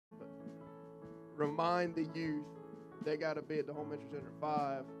remind the youth they got to be at the Home Ministry Center at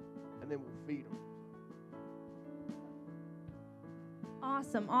 5, and then we'll feed them.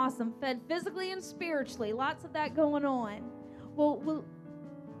 Awesome, awesome. Fed physically and spiritually. Lots of that going on. Well,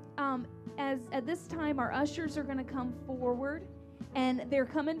 as at this time, our ushers are going to come forward, and they're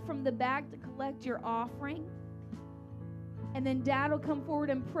coming from the back to collect your offering. And then Dad will come forward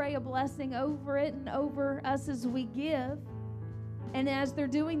and pray a blessing over it and over us as we give. And as they're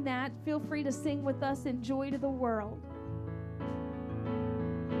doing that, feel free to sing with us in Joy to the World.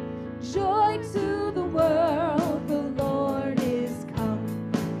 Joy to the world, the Lord is come.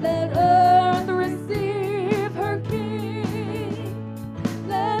 Let earth receive her King.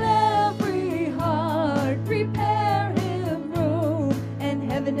 Let every heart prepare him room. And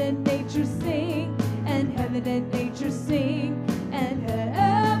heaven and nature sing, and heaven and nature sing, and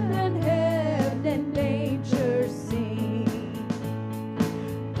heaven and nature sing.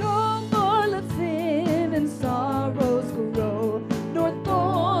 No more let sin and sorrows grow, nor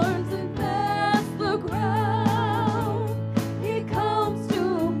thorns infest the ground. He comes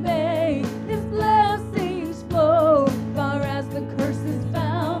to make his blessings flow, far as the curse is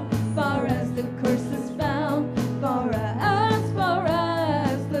found, far as the curse is found, far as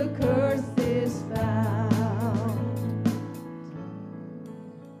the curse is found.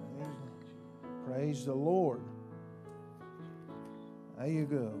 Praise the Lord. There you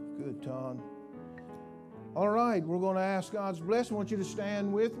go. Good, Tom. All right, we're going to ask God's blessing. I want you to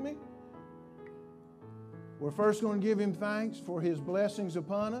stand with me. We're first going to give him thanks for his blessings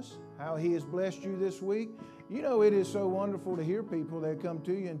upon us, how he has blessed you this week. You know, it is so wonderful to hear people that come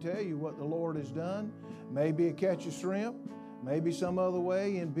to you and tell you what the Lord has done. Maybe a catch of shrimp, maybe some other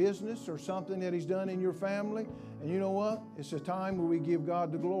way in business or something that he's done in your family. And you know what? It's a time where we give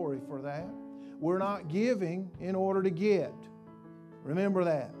God the glory for that. We're not giving in order to get. Remember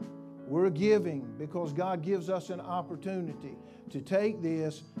that. We're giving because God gives us an opportunity to take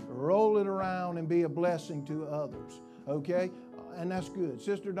this, roll it around, and be a blessing to others. Okay? And that's good.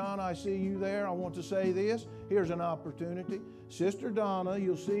 Sister Donna, I see you there. I want to say this. Here's an opportunity. Sister Donna,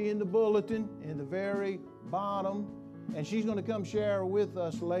 you'll see in the bulletin in the very bottom, and she's going to come share with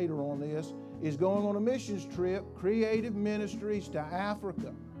us later on this, is going on a missions trip, Creative Ministries to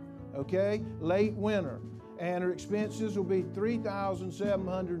Africa. Okay? Late winter. And her expenses will be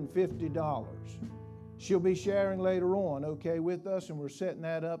 $3,750. She'll be sharing later on, okay, with us, and we're setting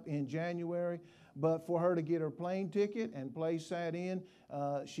that up in January. But for her to get her plane ticket and place that in,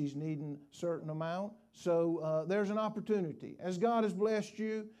 she's needing a certain amount. So there's an opportunity. As God has blessed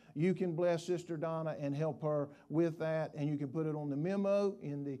you, you can bless Sister Donna and help her with that. And you can put it on the memo,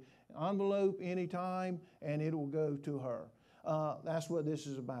 in the envelope anytime, and it will go to her. That's what this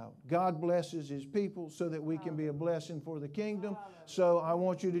is about. God blesses his people so that we can be a blessing for the kingdom. So I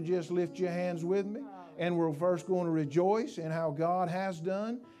want you to just lift your hands with me. And we're first going to rejoice in how God has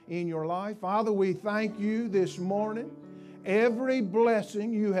done in your life. Father, we thank you this morning. Every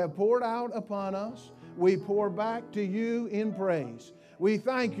blessing you have poured out upon us, we pour back to you in praise. We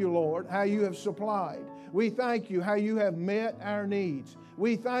thank you, Lord, how you have supplied. We thank you how you have met our needs.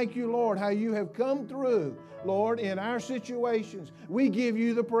 We thank you, Lord, how you have come through, Lord, in our situations. We give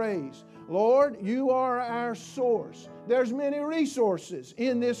you the praise. Lord, you are our source. There's many resources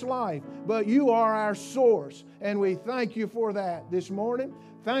in this life, but you are our source, and we thank you for that this morning.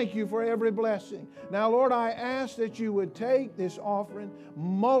 Thank you for every blessing. Now, Lord, I ask that you would take this offering,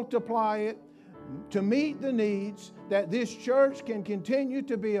 multiply it to meet the needs, that this church can continue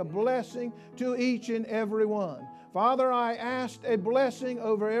to be a blessing to each and every one. Father, I ask a blessing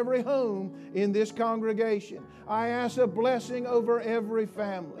over every home in this congregation. I ask a blessing over every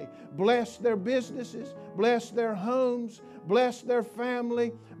family. Bless their businesses, bless their homes, bless their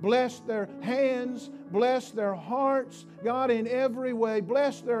family, bless their hands, bless their hearts, God, in every way.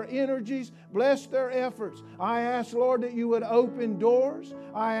 Bless their energies, bless their efforts. I ask, Lord, that you would open doors.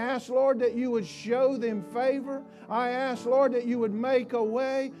 I ask, Lord, that you would show them favor. I ask, Lord, that you would make a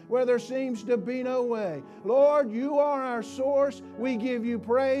way where there seems to be no way. Lord, you are our source. We give you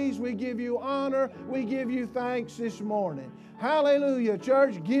praise. We give you honor. We give you thanks this morning. Hallelujah,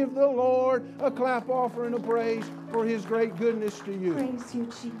 church. Give the Lord a clap offering of praise for his great goodness to you. Praise you,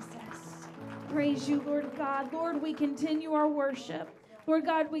 Jesus. Praise you, Lord God. Lord, we continue our worship. Lord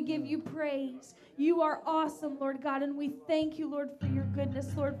God, we give you praise. You are awesome, Lord God, and we thank you, Lord, for your goodness,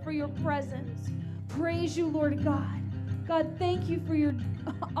 Lord, for your presence. Praise you, Lord God. God, thank you for your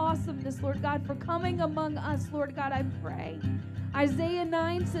awesomeness, Lord God, for coming among us, Lord God, I pray. Isaiah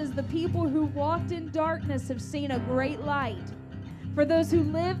 9 says, the people who walked in darkness have seen a great light. For those who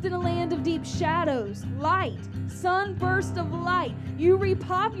lived in a land of deep shadows, light, sunburst of light. You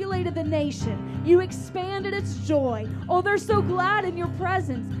repopulated the nation. You expanded its joy. Oh, they're so glad in your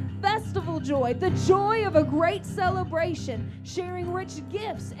presence. Festival joy, the joy of a great celebration, sharing rich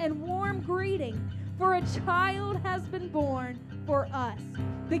gifts and warm greeting. For a child has been born for us,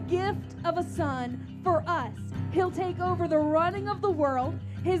 the gift of a son for us. He'll take over the running of the world.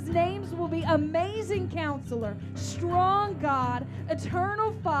 His names will be Amazing Counselor, Strong God,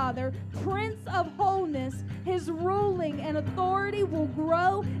 Eternal Father, Prince of Wholeness. His ruling and authority will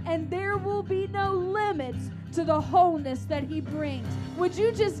grow, and there will be no limits to the wholeness that he brings. Would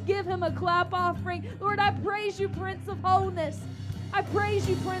you just give him a clap offering? Lord, I praise you, Prince of Wholeness. I praise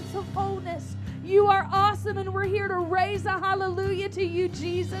you, Prince of Wholeness. You are awesome, and we're here to raise a hallelujah to you,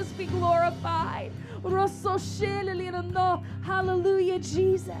 Jesus. Be glorified. Hallelujah,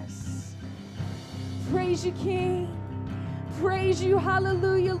 Jesus. Praise you, King. Praise you,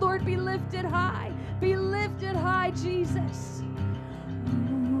 hallelujah. Lord, be lifted high. Be lifted high, Jesus.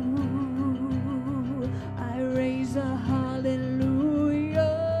 Ooh, I raise a hallelujah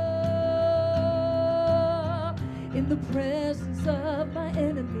in the presence of my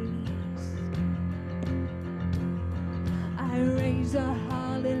enemies. I raise a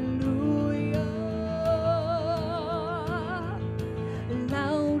hallelujah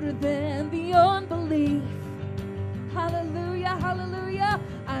louder than the unbelief. Hallelujah, hallelujah.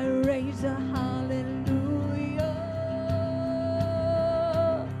 I raise a hallelujah.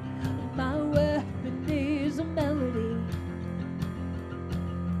 My weapon is a melody.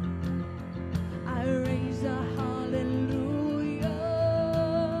 I raise a hallelujah.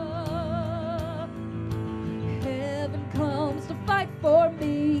 Heaven comes to fight for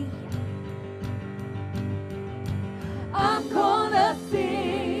me. I'm gonna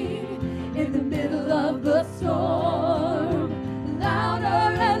sing in the middle of the storm.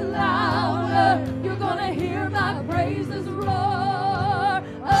 Louder and louder, you're gonna hear my praises roar.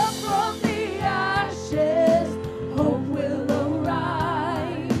 Up from the ashes, hope will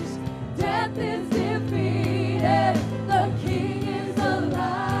arise. Death is defeated, the King is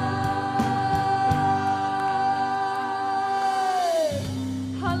alive.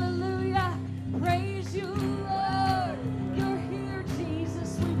 Hallelujah, praise you, Lord. You're here,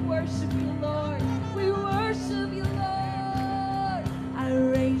 Jesus. We worship you, Lord. We worship you, Lord. I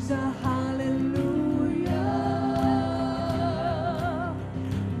raise a hallelujah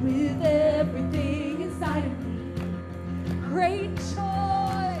with everything inside of me. Great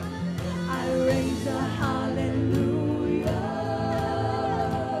joy. I raise a hallelujah.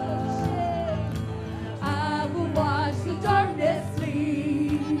 I will watch the darkness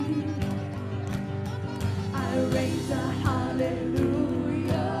leave. I raise a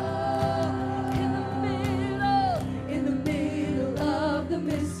hallelujah in the middle of the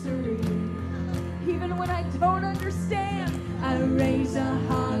mystery. Even when I don't understand, I raise a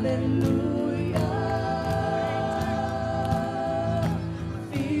hallelujah.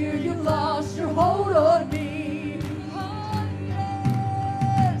 Fear, you've lost your hold on me. Oh,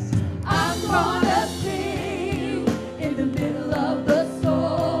 yes. I'm gonna sing in the middle of the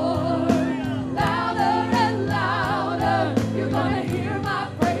storm. Louder and louder, you're gonna hear my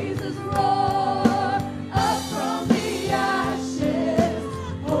praises roar. Up from the ashes,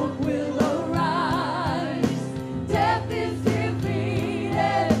 hope will arise. Death is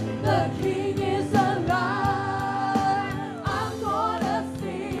defeated, the King is alive. I'm gonna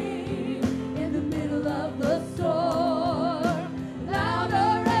sing in the middle of the storm.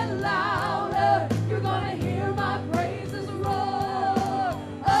 Louder and louder, you're gonna hear my praises roar.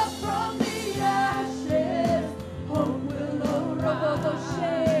 Up from the ashes, hope will arise.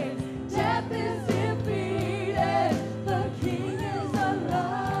 Death is defeated, the King is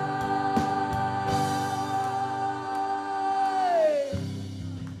alive.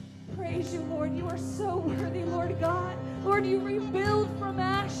 Praise you, Lord. You are so worthy, Lord God. Lord, you rebuild from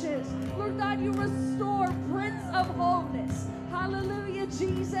ashes. Lord God, you restore, Prince of Wholeness. Hallelujah,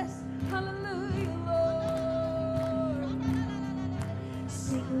 Jesus. Hallelujah, Lord.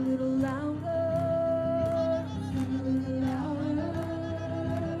 Sing a little louder. Sing a little louder.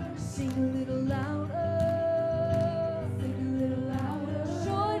 Sing a little louder. Sing a little louder.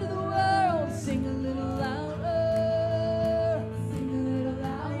 Joy to the world. Sing a little louder. Sing a little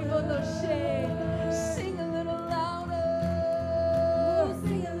louder. Sing a little louder.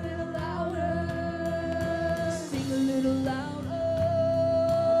 Sing a little louder. Sing a little louder.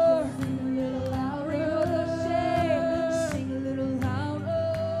 Sing a little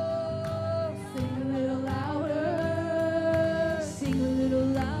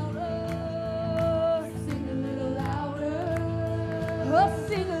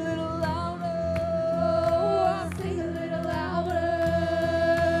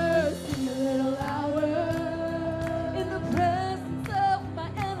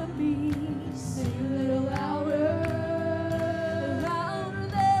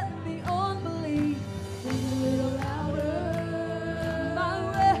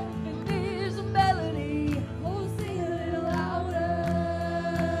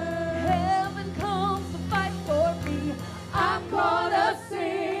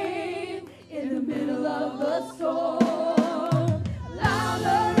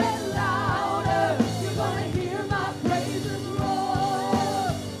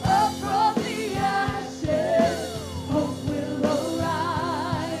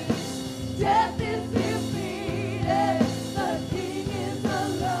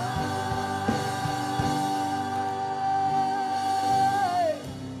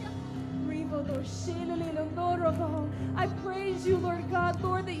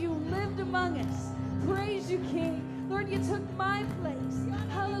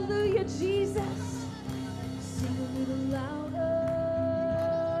Jesus. Sing a little louder.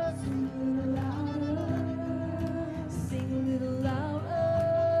 Sing a little louder. Sing a little louder.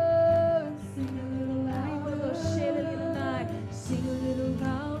 Sing a little louder. Sing a little louder. Sing a little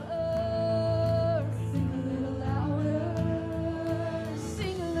louder. Sing a little louder.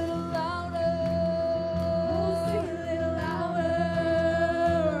 Sing a little louder. Sing a little louder.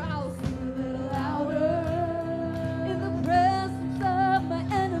 I'll sing a little louder. In the presence of my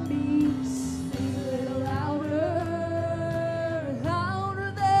enemies. Sing a little louder. Louder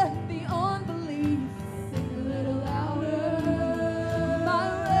than the unbelief. Sing a little louder. My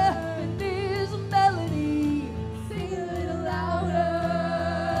weapon is a melody. Sing a little louder.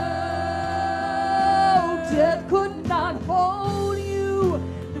 Death could not hold you.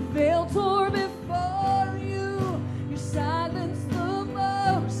 The veil tore before you. You silenced the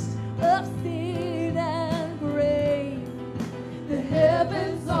most of sin and grave. The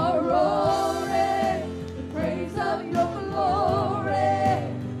heavens are roaring the praise of your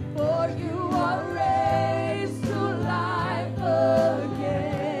glory. For you are raised to life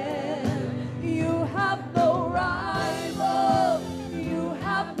again. You have no rival. You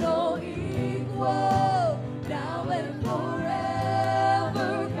have no equal. Now and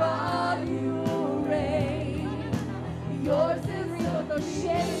forever, God, you reign. Yours is the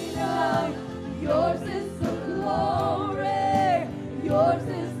shade. Yours is the glory. Yours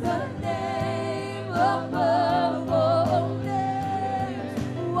is the name above all names.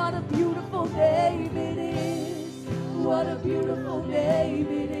 What a beautiful name it is. What a beautiful name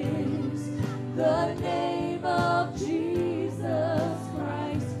it is. The name of Jesus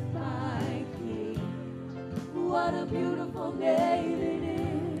Christ, my King. What a beautiful name it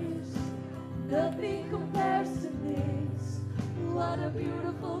is. Nothing compares to this. What a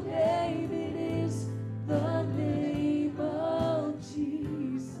beautiful name it is. The name of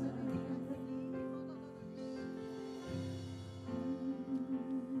Jesus.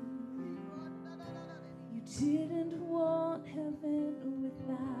 You didn't want heaven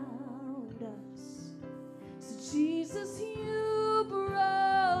without us. So Jesus, you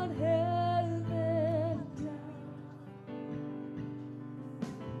brought heaven down.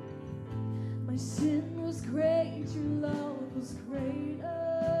 My sin was great, your love was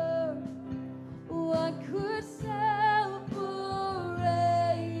greater. What could separate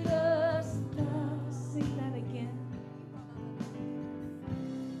us now? Sing that again.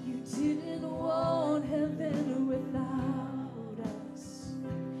 You didn't want heaven without us.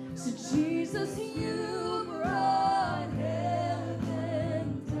 So Jesus, you brought heaven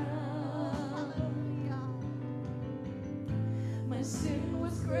down. My sin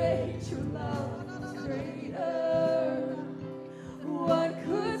was great, your love was greater. What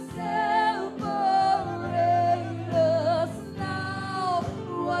could separate us now?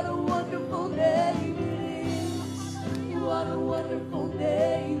 What a wonderful name it is. What a wonderful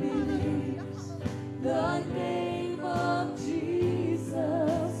name it is. The name of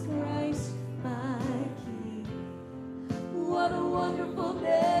Jesus Christ, my King. What a wonderful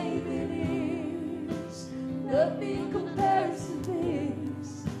name it is. Nothing compares to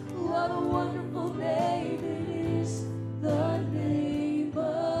this. What a wonderful name it is. The name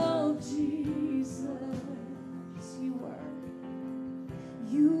of Jesus.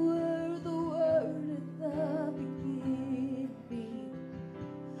 You were the Word at the beginning.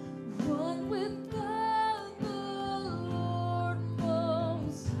 One with God, the Lord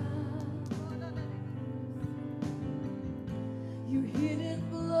Most High. Your hidden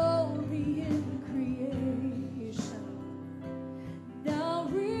glory in creation, now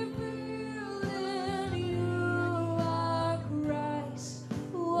revealed in you are Christ.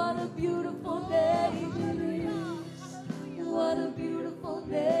 What a beautiful name it is. What a beautiful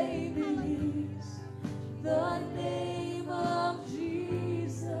name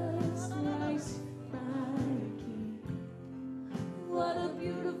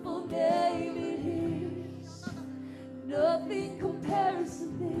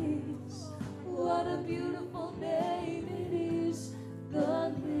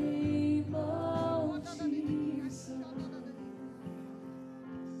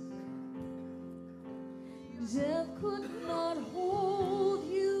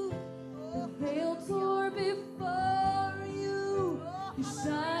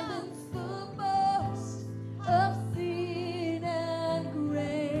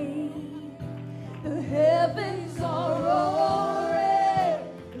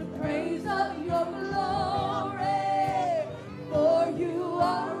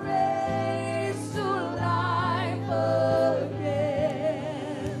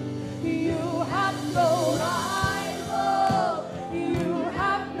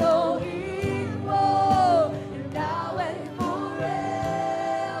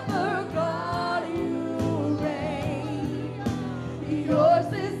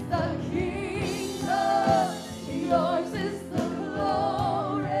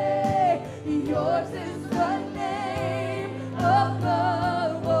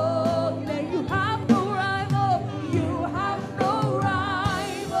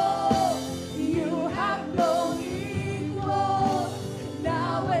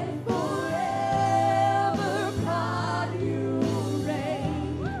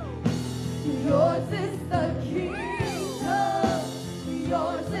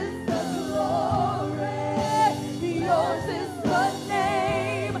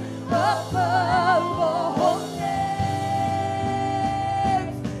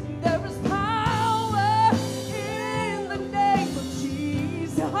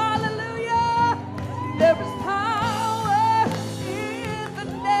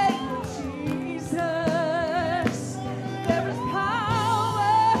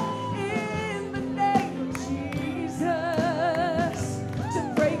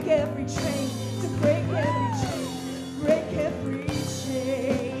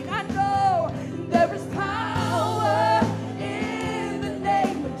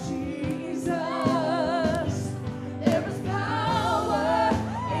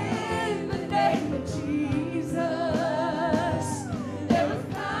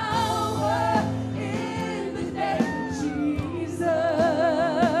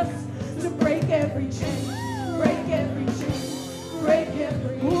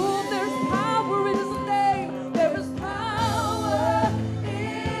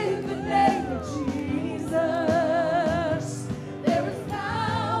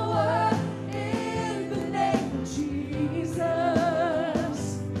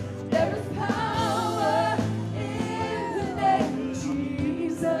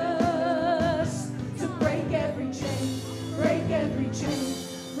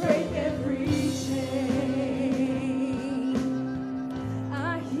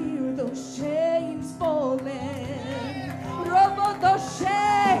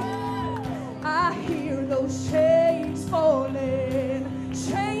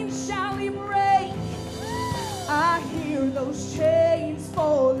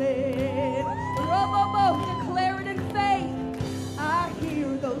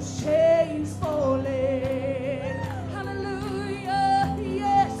those chains falling. Hallelujah,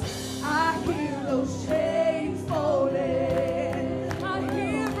 yes. I hear those chains falling. I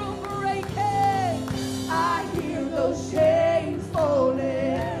hear them breaking. I hear those chains falling.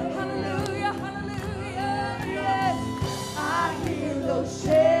 Hallelujah, hallelujah, yes. I hear those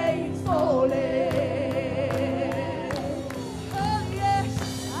chains falling. Oh,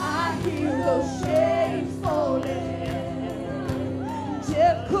 yes. I hear those chains falling.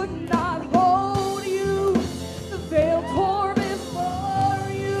 Death could not hold you. The veil tore before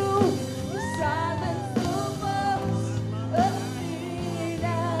you. The silence the voice of sin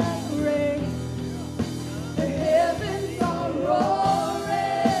and grace. The heavens are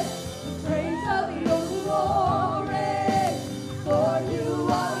roaring, the praise of your glory. For you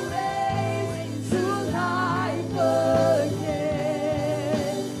are raised to life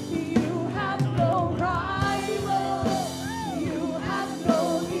again. You have no rival. You have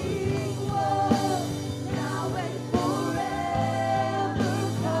no equal. Now and forever,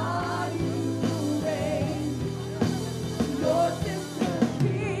 God, you reign. Yours is the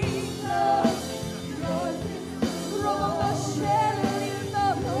kingdom. Yours is the throne.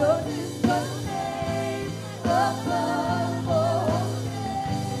 Yours is the name above all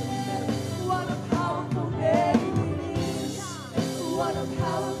names. What a powerful name it is. What a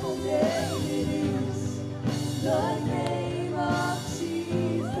powerful name it is. The name of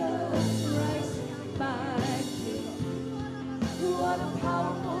Jesus Christ, my King. What a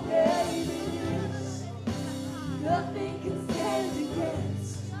powerful name it is. Nothing can stand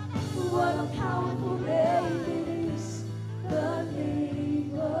against. What a powerful name it is. The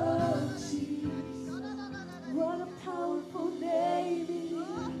name of Jesus. What a powerful name it is.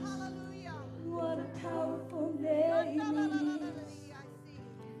 What a powerful name it is.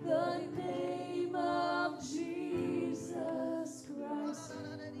 The name of Jesus Christ,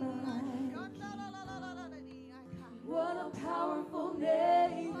 my King. What a powerful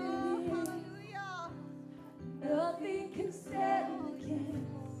name it is. Nothing can stand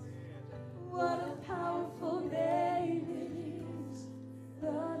against. What a powerful name it is.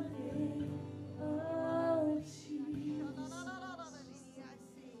 The name of Jesus.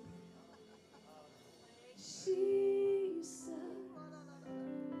 Jesus.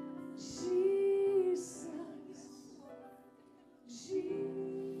 Jesus.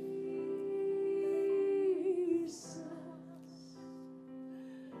 Jesus.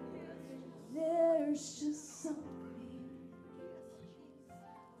 There's just something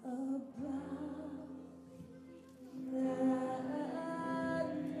about that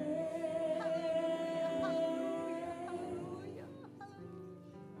name.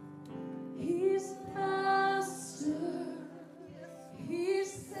 He's master.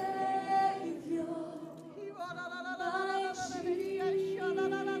 He's savior. My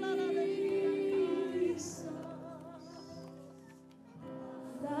Jesus.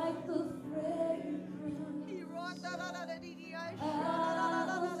 Like the fragrance out in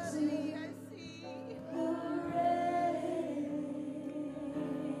the rain.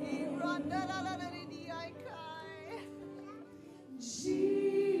 Jesus.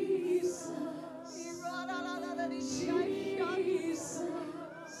 Jesus.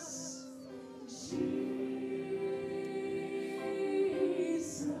 Jesus.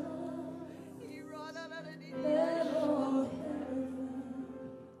 Let all heaven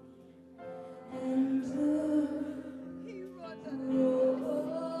and earth proclaim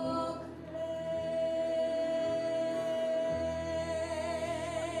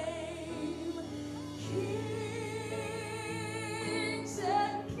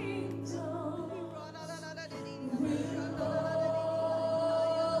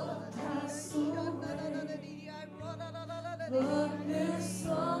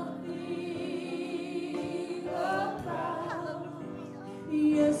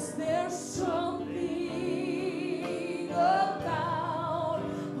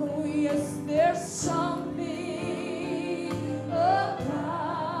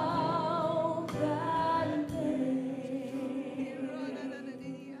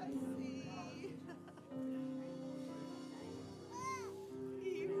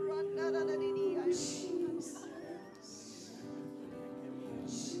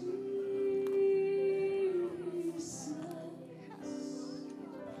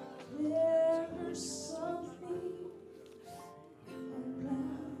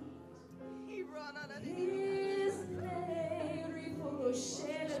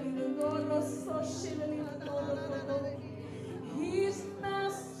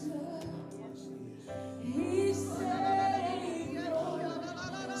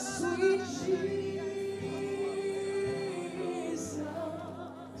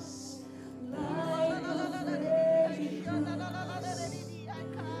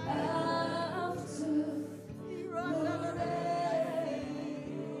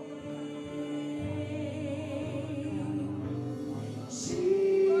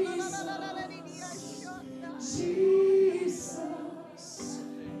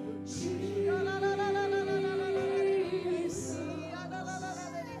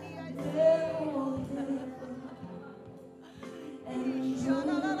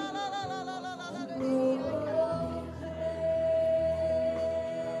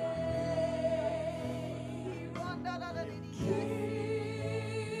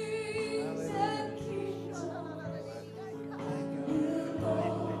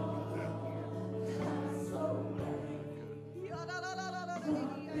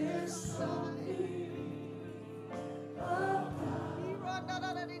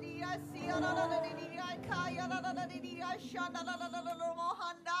shanda la la la la la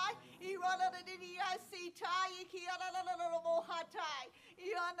mohandai. Irana da di I see tai. Ikia la la la la la mohatai.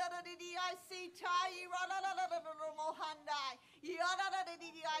 Iana da di I see tai. Irana la la la la la mohandai. Iana da di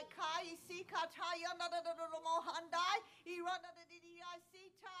I kai. See katai. Iana da la la mohandai. Irana da di I see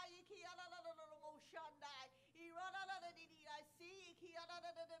tai. Ikia la la la la moshandai. Irana da di I see. Ikia la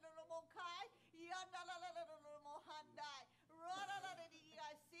la la la mokai. Iana la la la la mohandai. Rana la la di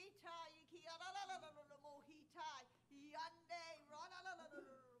I see tai. Ikia la la la la mohitai. Yande. Rana la la la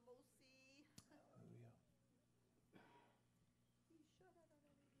la mosi.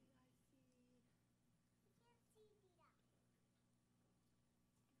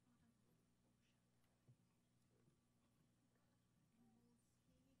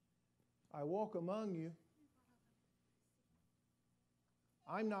 I walk among you.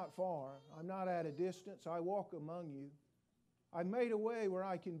 I'm not far. I'm not at a distance. I walk among you. I've made a way where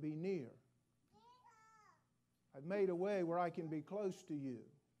I can be near. I've made a way where I can be close to you.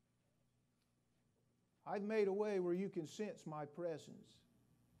 I've made a way where you can sense my presence.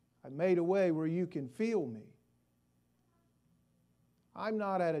 I've made a way where you can feel me. I'm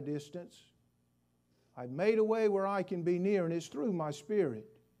not at a distance. I've made a way where I can be near, and it's through my Spirit.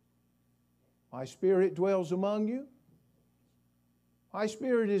 My Spirit dwells among you. My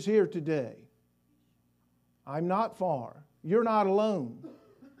Spirit is here today. I'm not far. You're not alone.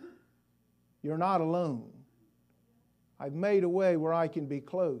 You're not alone. I've made a way where I can be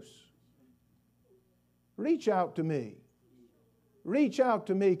close. Reach out to me. Reach out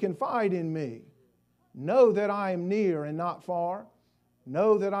to me. Confide in me. Know that I am near and not far.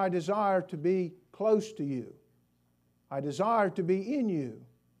 Know that I desire to be close to you. I desire to be in you.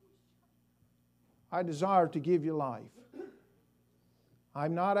 I desire to give you life.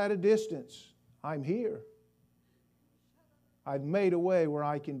 I'm not at a distance. I'm here. I've made a way where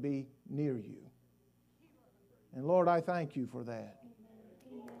I can be near you. And Lord, I thank you for that.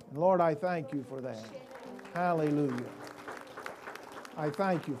 And Lord, I thank you for that. Hallelujah. I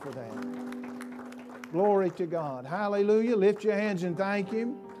thank you for that. Glory to God. Hallelujah. Lift your hands and thank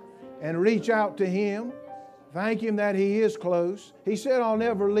Him and reach out to Him. Thank Him that He is close. He said, I'll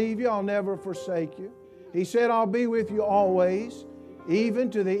never leave you. I'll never forsake you. He said, I'll be with you always, even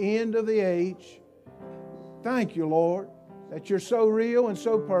to the end of the age. Thank you, Lord, that you're so real and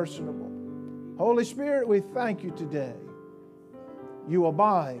so personable. Holy Spirit, we thank you today. You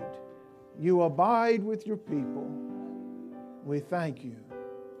abide. You abide with your people. We thank you.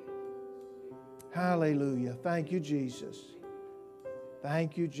 Hallelujah. Thank you, Jesus.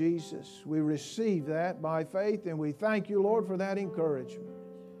 Thank you, Jesus. We receive that by faith, and we thank you, Lord, for that encouragement.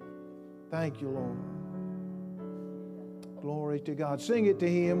 Thank you, Lord. Glory to God. Sing it to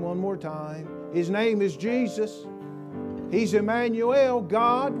Him one more time. His name is Jesus. He's Emmanuel,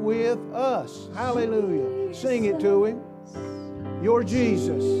 God with us. Hallelujah. Sing it to Him. You're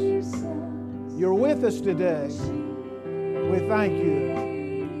Jesus. You're with us today. We thank you.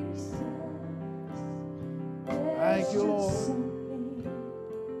 Thank you, Lord.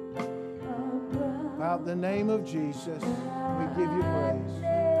 About the name of Jesus, we give you praise.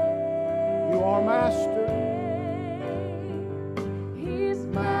 You are Master.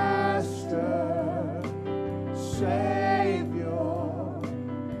 Master, Savior,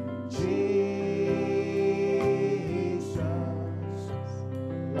 Jesus,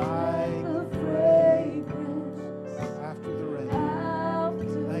 like the fragrance after the rain.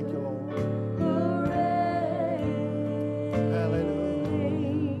 Thank you, Lord. Hallelujah.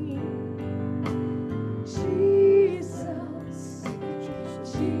 Jesus. Thank you,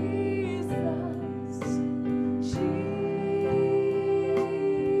 Jesus.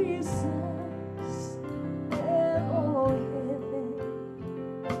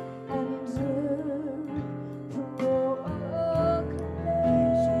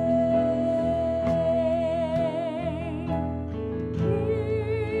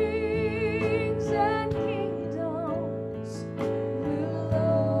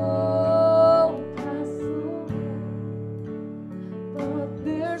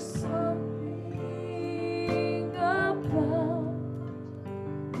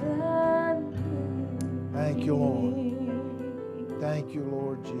 Thank you, Lord. Thank you,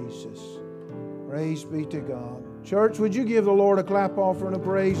 Lord Jesus. Praise be to God. Church, would you give the Lord a clap offering of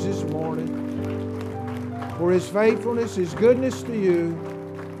praise this morning for His faithfulness, His goodness to you.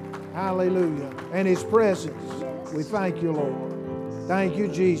 Hallelujah. And His presence. We thank you, Lord. Thank you,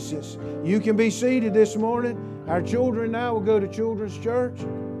 Jesus. You can be seated this morning. Our children now will go to Children's Church.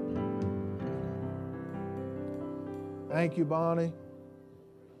 Thank you, Bonnie.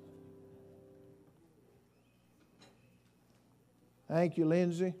 Thank you,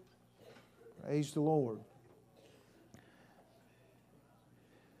 Lindsay. Praise the Lord.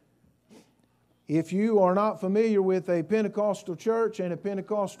 If you are not familiar with a Pentecostal church and a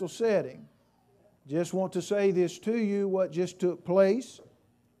Pentecostal setting, just want to say this to you, what just took place.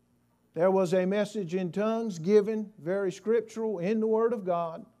 There was a message in tongues given, very scriptural, in the Word of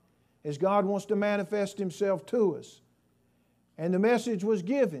God, as God wants to manifest Himself to us. And the message was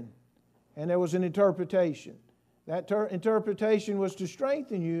given, and there was an interpretation. That interpretation was to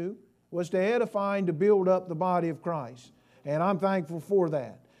strengthen you, was to edify and to build up the body of Christ. And I'm thankful for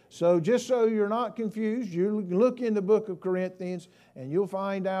that. So just so you're not confused, you look in the book of Corinthians and you'll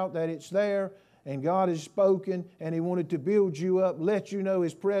find out that it's there and God has spoken and He wanted to build you up, let you know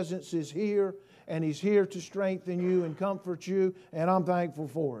His presence is here and He's here to strengthen you and comfort you, and I'm thankful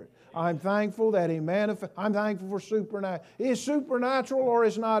for it. I'm thankful that He manifests. I'm thankful for supernatural. It's supernatural or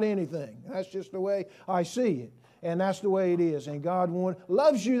it's not anything. That's just the way I see it, and that's the way it is. And God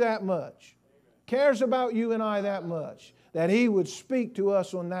loves you that much, cares about you and I that much, that He would speak to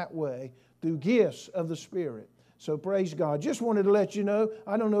us on that way through gifts of the Spirit. So praise God. Just wanted to let you know,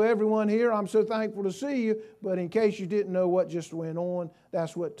 I don't know everyone here, I'm so thankful to see you, but in case you didn't know what just went on,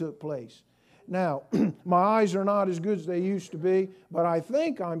 that's what took place. Now, my eyes are not as good as they used to be, but I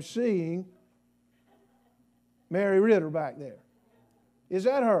think I'm seeing Mary Ritter back there. Is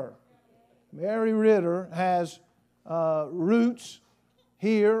that her? Mary Ritter has roots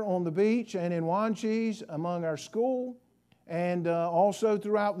here on the beach and in Wanchese among our school, and also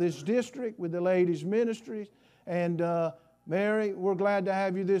throughout this district with the ladies' ministries. And Mary, we're glad to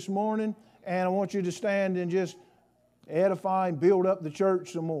have you this morning, and I want you to stand and just edify and build up the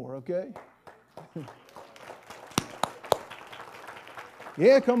church some more, okay?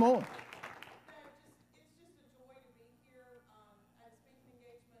 Yeah, come on.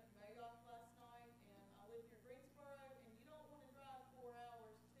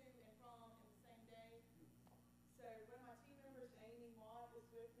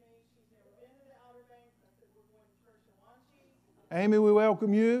 Amy, we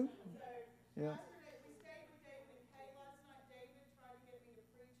welcome you. Yeah. Yesterday we stayed with David and Kay last night. David tried to get me to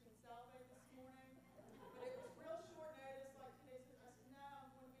preach in Salve this morning, but it was real short notice. Like today, I said, no,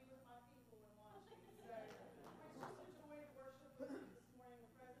 I'm going to be with my people and watching. So it's just a joy to worship with you this morning.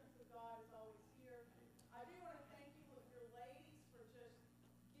 The presence of God is always here. I do want to thank you, your ladies, for just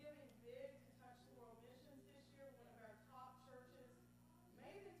giving big to Touch the World Missions this year. One of our top churches,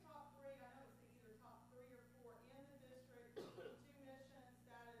 maybe the top three. I know it's either top 3 or 4 in the district. Missions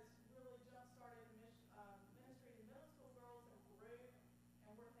that has really jump-started ministry to middle school girls and grew,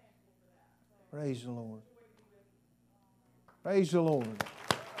 and we're thankful for that. So, praise the Lord. Praise the Lord.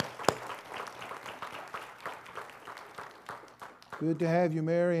 Good to have you,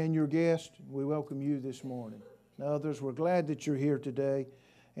 Mary, and your guest. We welcome you this morning. And others, we're glad that you're here today,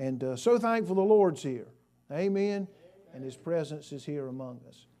 and so thankful the Lord's here. Amen. And His presence is here among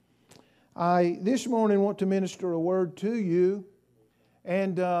us. I this morning want to minister a word to you.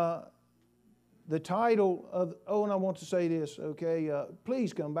 And the title of, and I want to say this, okay,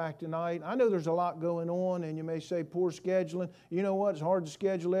 please come back tonight. I know there's a lot going on, and you may say poor scheduling. You know what? It's hard to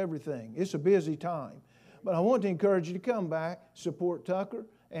schedule everything. It's a busy time. But I want to encourage you to come back, support Tucker,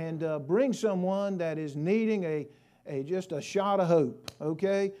 and bring someone that is needing just a shot of hope,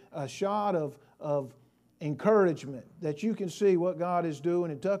 okay? A shot of encouragement that you can see what God is doing,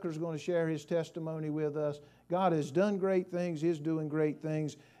 and Tucker's going to share his testimony with us. God has done great things, is doing great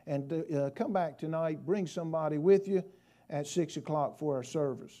things, and come back tonight, bring somebody with you at 6 o'clock for our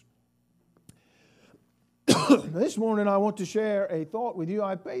service. This morning I want to share a thought with you.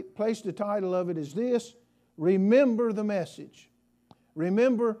 I placed the title of it as this: Remember the Message.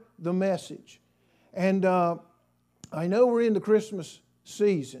 Remember the Message. And I know we're in the Christmas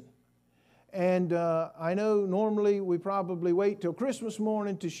season. And I know normally we probably wait till Christmas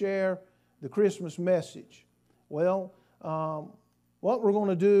morning to share the Christmas message. Well, what we're going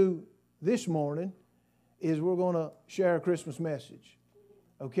to do this morning is we're going to share a Christmas message.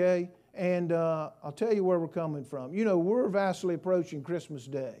 Okay? And I'll tell you where we're coming from. You know, we're vastly approaching Christmas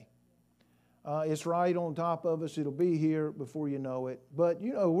Day. It's right on top of us. It'll be here before you know it. But,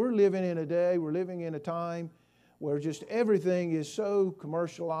 you know, we're living in a day, we're living in a time where just everything is so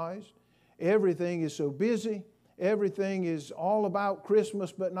commercialized. Everything is so busy. Everything is all about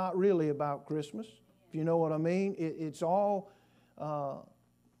Christmas, but not really about Christmas, if you know what I mean. It's all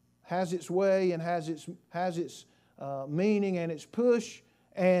has its way and has its meaning and its push.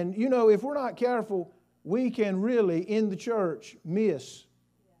 And, you know, if we're not careful, we can really, in the church, miss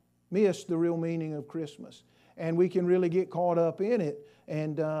the real meaning of Christmas. And we can really get caught up in it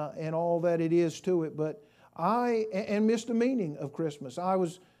and all that it is to it. But and miss the meaning of Christmas.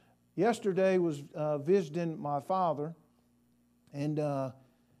 Yesterday was visiting my father, and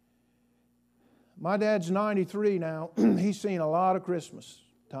My dad's 93 now. He's seen a lot of Christmas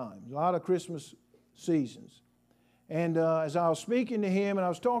times, a lot of Christmas seasons. And as I was speaking to him and I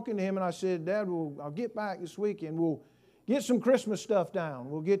was talking to him, and I said, Dad, I'll get back this weekend. We'll get some Christmas stuff down.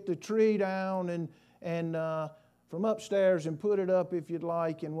 We'll get the tree down and from upstairs and put it up if you'd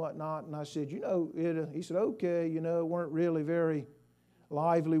like and whatnot. And I said, he said, okay, weren't really very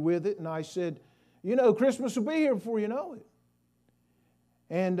lively with it. And I said, Christmas will be here before you know it.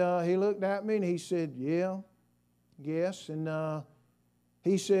 And he looked at me and he said, yeah, yes. And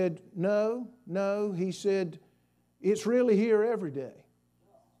he said, no. He said, it's really here every day.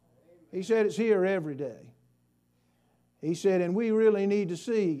 He said, it's here every day. He said, and we really need to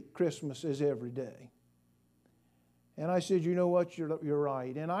see Christmas as every day. And I said, you know what, you're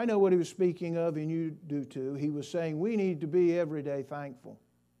right. And I know what he was speaking of, and you do too. He was saying we need to be every day thankful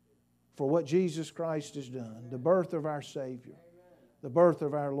for what Jesus Christ has done, the birth of our Savior, the birth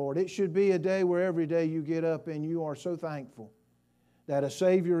of our Lord. It should be a day where every day you get up and you are so thankful that a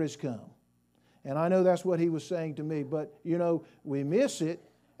Savior has come. And I know that's what he was saying to me. But, we miss it,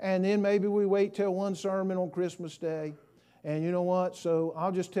 and then maybe we wait till one sermon on Christmas Day. And you know what? So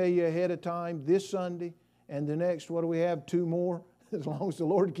I'll just tell you ahead of time, this Sunday and the next, what do we have? 2 more? As long as the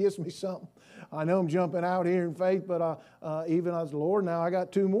Lord gives me something. I know I'm jumping out here in faith, but even as the Lord, now I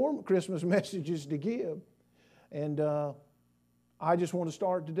got 2 more Christmas messages to give. And I just want to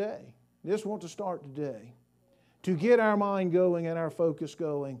start today. To get our mind going and our focus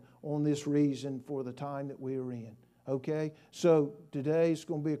going on this reason for the time that we are in. Okay? So today it's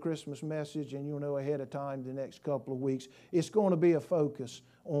going to be a Christmas message, and you'll know ahead of time the next couple of weeks. It's going to be a focus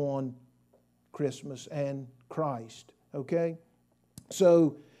on Christmas and Christ. Okay?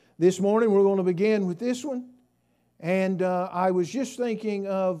 So this morning we're going to begin with this one. And I was just thinking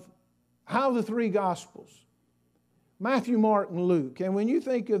of how the 3 Gospels, Matthew, Mark, and Luke, and when you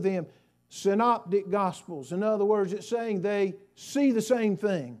think of them, synoptic Gospels, in other words, it's saying they see the same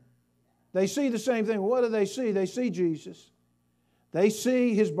thing. They see the same thing. What do they see? They see Jesus. They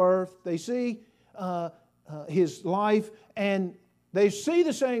see His birth. They see His life. And they see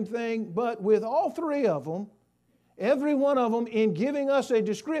the same thing, but with all 3 of them, every one of them in giving us a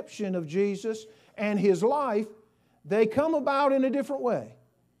description of Jesus and His life, they come about in a different way.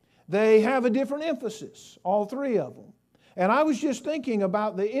 They have a different emphasis, all 3 of them. And I was just thinking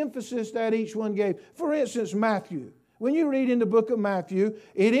about the emphasis that each one gave. For instance, Matthew. When you read in the book of Matthew,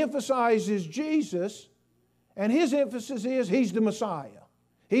 it emphasizes Jesus, and his emphasis is He's the Messiah.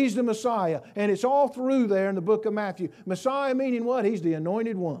 He's the Messiah. And it's all through there in the book of Matthew. Messiah meaning what? He's the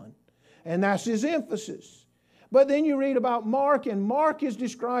anointed one. And that's his emphasis. But then you read about Mark, and Mark is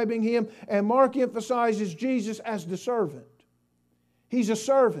describing Him, and Mark emphasizes Jesus as the servant. He's a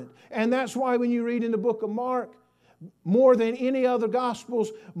servant. And that's why when you read in the book of Mark, more than any other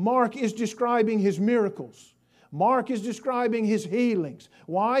Gospels, Mark is describing His miracles. Mark is describing His healings.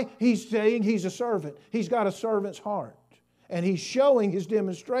 Why? He's saying He's a servant. He's got a servant's heart. And He's showing His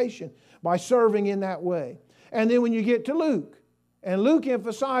demonstration by serving in that way. And then when you get to Luke, and Luke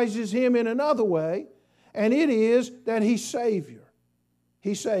emphasizes Him in another way, and it is that He's Savior.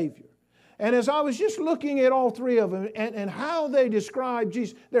 He's Savior. And as I was just looking at all 3 of them and how they describe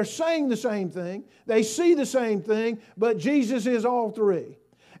Jesus, they're saying the same thing. They see the same thing, but Jesus is all 3.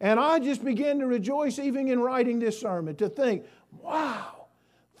 And I just began to rejoice even in writing this sermon to think, wow,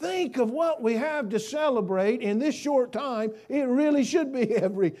 think of what we have to celebrate in this short time. It really should be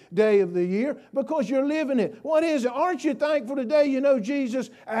every day of the year because you're living it. What is it? Aren't you thankful today you know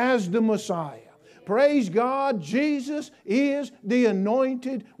Jesus as the Messiah? Praise God, Jesus is the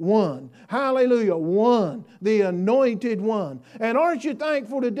anointed one. Hallelujah, one, the anointed one. And aren't you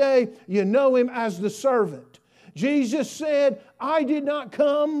thankful today you know Him as the servant? Jesus said, I did not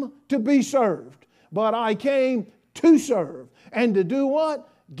come to be served, but I came to serve. And to do what?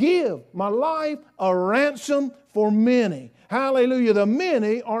 Give my life a ransom for many. Hallelujah, the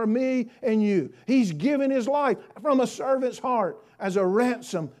many are me and you. He's given His life from a servant's heart as a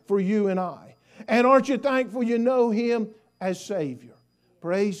ransom for you and I. And aren't you thankful you know Him as Savior?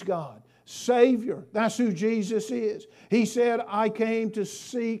 Praise God. Savior, that's who Jesus is. He said, I came to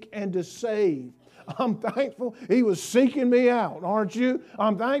seek and to save. I'm thankful He was seeking me out, aren't you?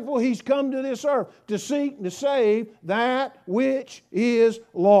 I'm thankful He's come to this earth to seek and to save that which is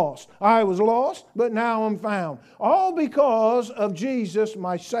lost. I was lost, but now I'm found. All because of Jesus,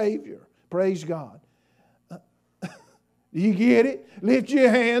 my Savior. Praise God. Do you get it? Lift your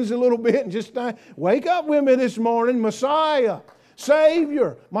hands a little bit and just wake up with me this morning. Messiah,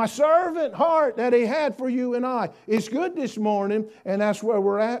 Savior, my servant heart that He had for you and I. It's good this morning, and that's where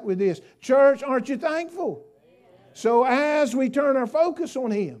we're at with this. Church, aren't you thankful? So as we turn our focus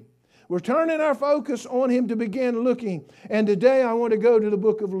on Him, We're turning our focus on Him to begin looking. And today I want to go to the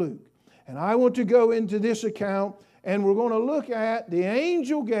book of Luke. And I want to go into this account, and we're going to look at the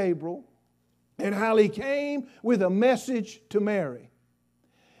angel Gabriel and how he came with a message to Mary.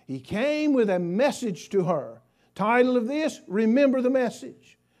 He came with a message to her. Title of this, Remember the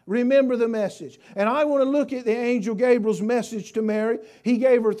Message. Remember the message. And I want to look at the angel Gabriel's message to Mary. He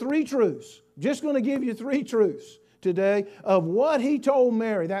gave her 3 truths. Just going to give you 3 truths today of what he told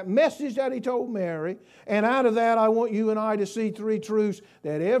Mary, that message that he told Mary. And out of that, I want you and I to see 3 truths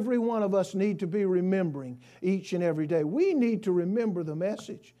that every one of us need to be remembering each and every day. We need to remember the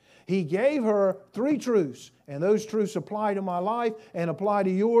message. He gave her 3 truths, and those truths apply to my life and apply to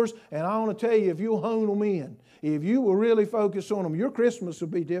yours. And I want to tell you, if you'll hone them in, if you will really focus on them, your Christmas will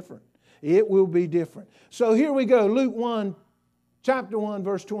be different. It will be different. So here we go, Luke 1, chapter 1,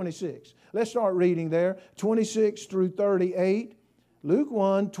 verse 26. Let's start reading there, 26 through 38. Luke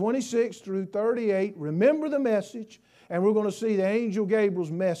 1, 26 through 38. Remember the message, and we're going to see the angel Gabriel's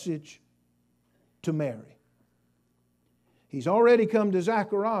message to Mary. He's already come to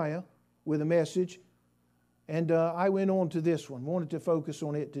Zechariah with a message, and I went on to this one. Wanted to focus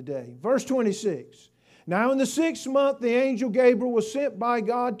on it today. Verse 26. Now in the 6th month, the angel Gabriel was sent by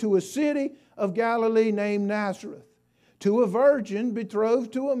God to a city of Galilee named Nazareth, to a virgin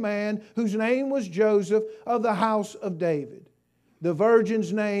betrothed to a man whose name was Joseph of the house of David. The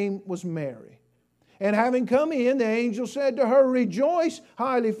virgin's name was Mary. And having come in, the angel said to her, Rejoice,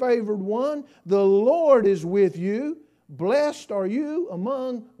 highly favored one, the Lord is with you. Blessed are you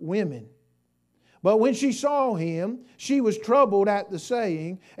among women. But when she saw him, she was troubled at the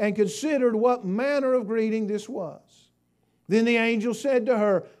saying, and considered what manner of greeting this was. Then the angel said to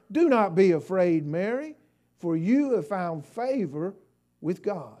her, Do not be afraid, Mary, for you have found favor with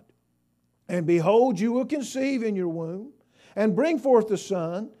God. And behold, you will conceive in your womb, and bring forth a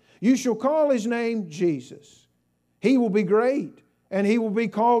son. You shall call his name Jesus. He will be great, and he will be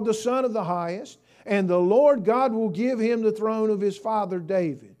called the Son of the Highest. And the Lord God will give him the throne of his father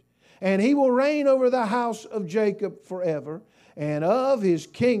David. And he will reign over the house of Jacob forever, and of his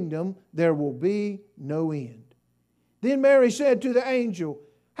kingdom there will be no end. Then Mary said to the angel,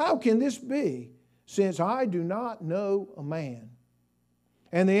 How can this be, since I do not know a man?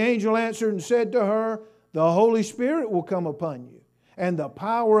 And the angel answered and said to her, The Holy Spirit will come upon you, and the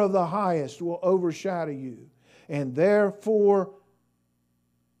power of the highest will overshadow you. And therefore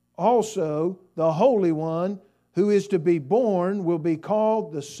also the Holy One who is to be born will be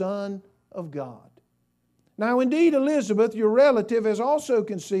called the Son of God. Now indeed Elizabeth, your relative, has also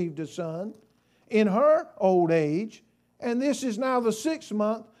conceived a son in her old age, and this is now the 6th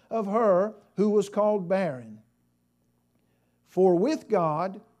month of her who was called barren. For with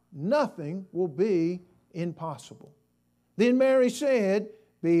God nothing will be impossible. Then Mary said,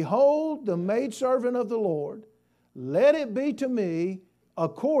 Behold the maidservant of the Lord, let it be to me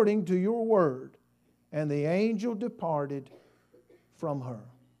according to your word. And the angel departed from her.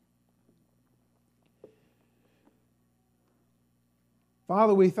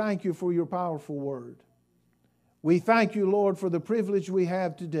 Father, we thank you for your powerful word. We thank you, Lord, for the privilege we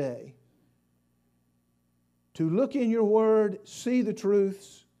have today to look in your word, see the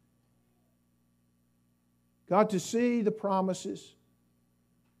truths, God, to see the promises,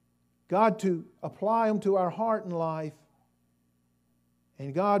 God, to apply them to our heart and life,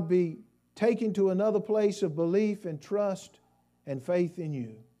 and God, be taken to another place of belief and trust and faith in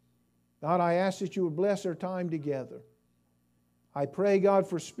you. God, I ask that you would bless our time together. I pray, God,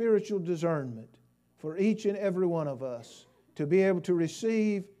 for spiritual discernment for each and every one of us to be able to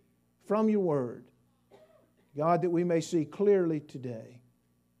receive from your word. God, that we may see clearly today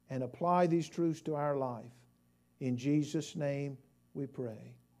and apply these truths to our life. In Jesus' name we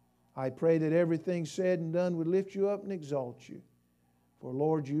pray. I pray that everything said and done would lift you up and exalt you. For,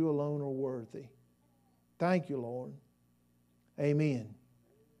 Lord, you alone are worthy. Thank you, Lord. Amen.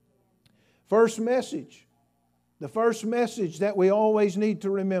 First message. The first message that we always need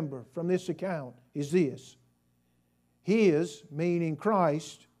to remember from this account is this. His, meaning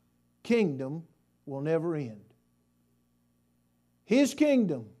Christ, kingdom will never end. His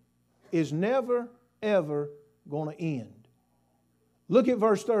kingdom is never, ever going to end. Look at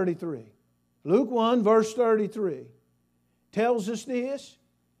verse 33. Luke 1, verse 33. Tells us this,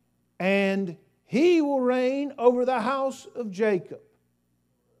 and he will reign over the house of Jacob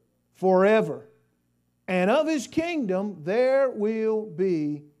forever, and of his kingdom there will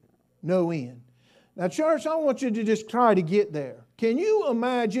be no end. Now, church, I want you to just try to get there. Can you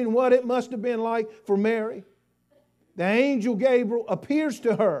imagine what it must have been like for Mary? The angel Gabriel appears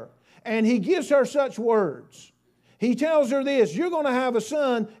to her, and he gives her such words. He tells her this, you're going to have a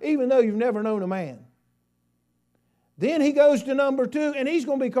son even though you've never known a man. Then he goes to number 2, and he's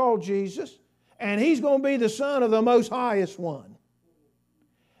going to be called Jesus, and he's going to be the Son of the Most Highest One.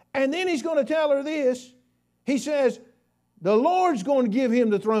 And then he's going to tell her this. He says, the Lord's going to give him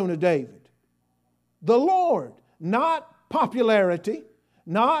the throne of David. The Lord, not popularity,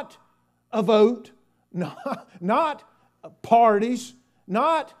 not a vote, not parties,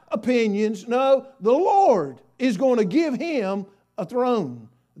 not opinions. No, the Lord is going to give him a throne,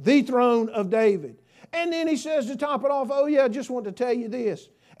 the throne of David. And then he says to top it off, oh yeah, I just want to tell you this.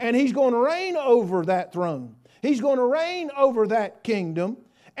 And he's going to reign over that throne. He's going to reign over that kingdom.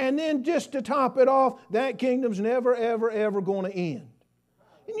 And then just to top it off, that kingdom's never, ever, ever going to end.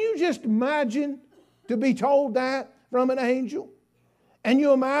 Can you just imagine to be told that from an angel? And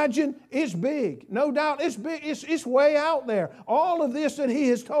you imagine it's big. No doubt it's big. It's way out there. All of this that he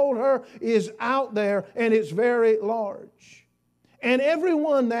has told her is out there, and it's very large. And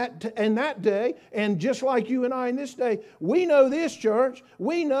everyone in that day, and just like you and I in this day, we know this, church.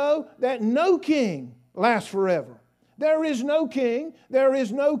 We know that no king lasts forever. There is no king, there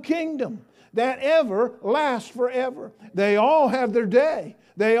is no kingdom that ever lasts forever. They all have their day.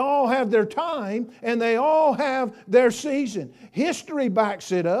 They all have their time, and they all have their season. History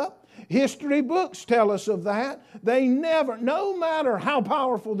backs it up. History books tell us of that. They never, no matter how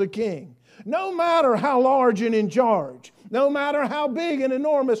powerful the king, no matter how large and in charge, no matter how big and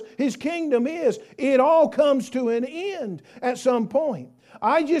enormous his kingdom is, it all comes to an end at some point.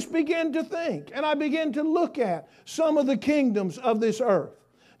 I just begin to think, and I begin to look at some of the kingdoms of this earth.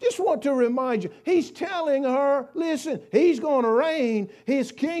 Just want to remind you, he's telling her, listen, he's going to reign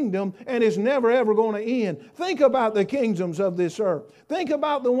his kingdom, and it's never ever going to end. Think about the kingdoms of this earth. Think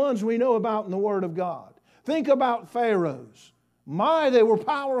about the ones we know about in the Word of God. Think about pharaohs. My, they were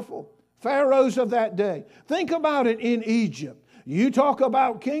powerful. Pharaohs of that day. Think about it in Egypt. You talk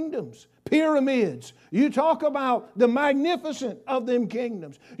about kingdoms, pyramids. You talk about the magnificence of them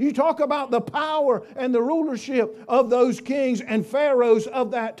kingdoms. You talk about the power and the rulership of those kings and pharaohs of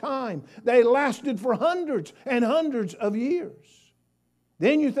that time. They lasted for hundreds and hundreds of years.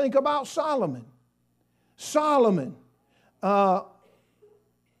 Then you think about Solomon. Solomon. I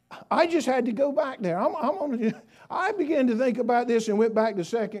just had to go back there. I began to think about this and went back to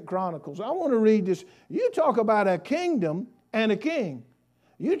 2 Chronicles. I want to read this. You talk about a kingdom and a king.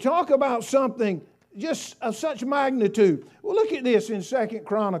 You talk about something just of such magnitude. Well, look at this in 2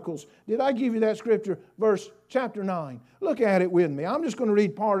 Chronicles. Did I give you that scripture? Chapter 9. Look at it with me. I'm just going to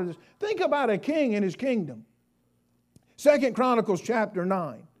read part of this. Think about a king and his kingdom. 2 Chronicles chapter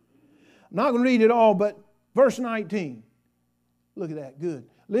 9. I'm not going to read it all, but verse 19. Look at that. Good.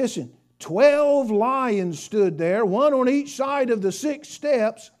 Listen. 12 lions stood there, one on each side of the 6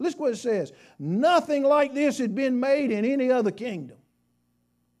 steps. Listen what it says. Nothing like this had been made in any other kingdom.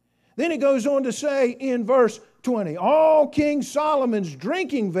 Then it goes on to say in verse 20, all King Solomon's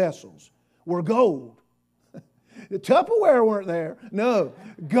drinking vessels were gold. The Tupperware weren't there. No,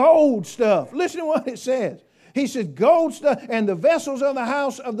 gold stuff. Listen to what it says. He said gold stuff, and the vessels of the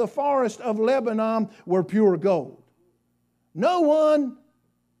house of the forest of Lebanon were pure gold. Not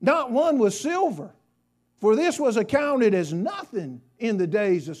one was silver, for this was accounted as nothing in the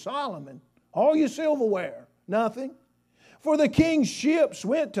days of Solomon. All your silverware, nothing. For the king's ships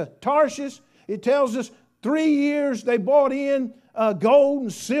went to Tarshish. It tells us 3 years they brought in gold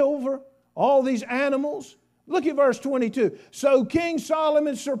and silver, all these animals. Look at verse 22. So King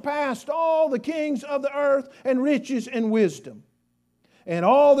Solomon surpassed all the kings of the earth in riches and wisdom. And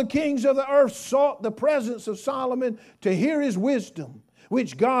all the kings of the earth sought the presence of Solomon to hear his wisdom,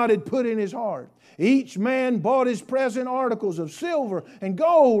 which God had put in his heart. Each man bought his present articles of silver and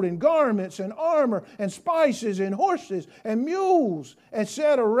gold and garments and armor and spices and horses and mules, and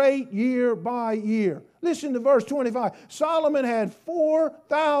set a rate year by year. Listen to verse 25. Solomon had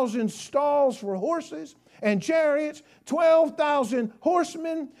 4,000 stalls for horses and chariots, 12,000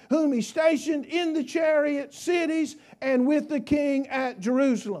 horsemen, whom he stationed in the chariot cities and with the king at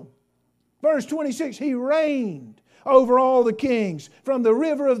Jerusalem. Verse 26, he reigned over all the kings, from the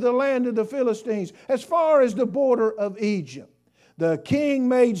river of the land of the Philistines, as far as the border of Egypt. The king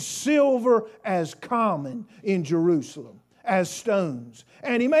made silver as common in Jerusalem, as stones.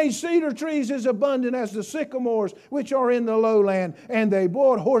 And he made cedar trees as abundant as the sycamores which are in the lowland. And they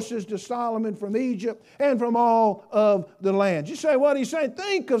brought horses to Solomon from Egypt and from all of the land. You say what he's saying?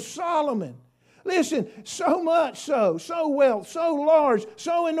 Think of Solomon. Listen, so much so wealth, so large,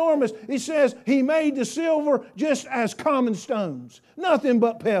 so enormous. He says he made the silver just as common stones. Nothing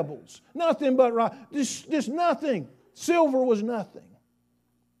but pebbles. Nothing but rock. Just nothing. Silver was nothing.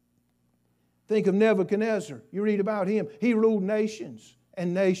 Think of Nebuchadnezzar. You read about him. He ruled nations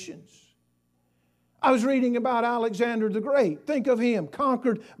and nations. I was reading about Alexander the Great. Think of him.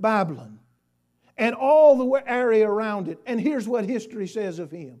 Conquered Babylon and all the area around it. And here's what history says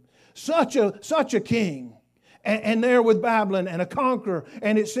of him. Such a king. And there with Babylon and a conqueror.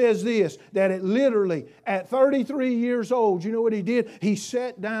 And it says this, that it literally, at 33 years old, you know what he did? He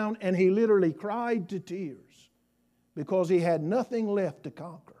sat down and he literally cried to tears because he had nothing left to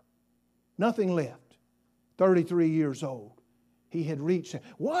conquer. Nothing left. 33 years old. He had reached.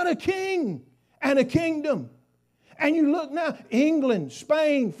 What a king and a kingdom. And you look now, England,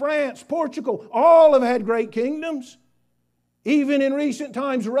 Spain, France, Portugal, all have had great kingdoms. Even in recent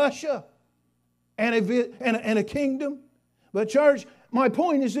times, Russia. And a kingdom. But church, my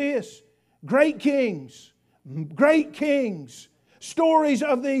point is this. Great kings. Stories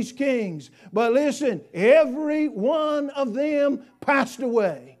of these kings. But listen, every one of them passed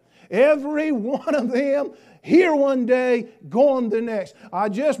away. Every one of them here one day, gone the next.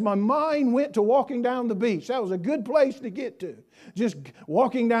 My mind went to walking down the beach. That was a good place to get to. Just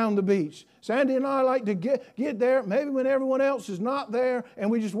walking down the beach. Sandy and I like to get there, maybe when everyone else is not there,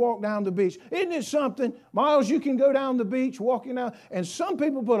 and we just walk down the beach. Isn't it something? Miles, you can go down the beach walking down, and some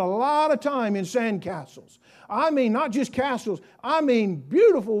people put a lot of time in sand castles. I mean, not just castles. I mean,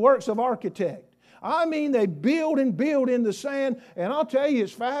 beautiful works of architect. I mean, they build and build in the sand, and I'll tell you,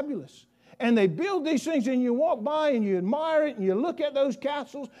 it's fabulous. And they build these things, and you walk by and you admire it, and you look at those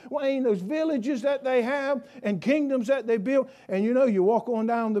castles, those villages that they have, and kingdoms that they built, and you walk on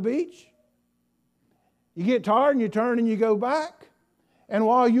down the beach. You get tired and you turn and you go back. And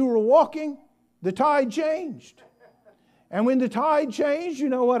while you were walking, the tide changed. And when the tide changed, you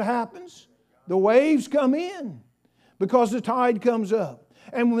know what happens? The waves come in because the tide comes up.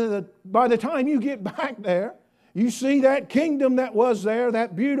 And by the time you get back there, you see that kingdom that was there,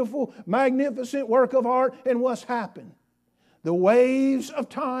 that beautiful, magnificent work of art, and what's happened? The waves of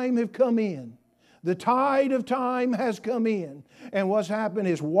time have come in. The tide of time has come in. And what's happened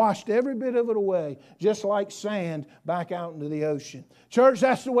is washed every bit of it away, just like sand back out into the ocean. Church,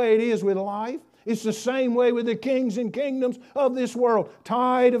 that's the way it is with life. It's the same way with the kings and kingdoms of this world.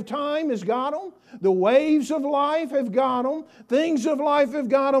 Tide of time has got them. The waves of life have got them. Things of life have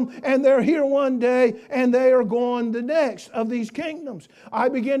got them. And they're here one day and they are gone the next of these kingdoms. I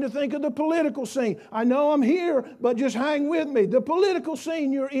begin to think of the political scene. I know I'm here, but just hang with me. The political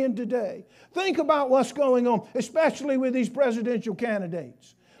scene you're in today. Think about what's going on, especially with these presidential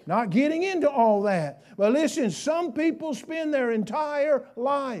candidates. Not getting into all that. But listen, some people spend their entire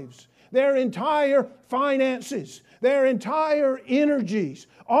lives, their entire finances, their entire energies,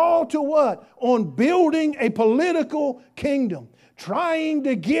 all to what? On building a political kingdom. Trying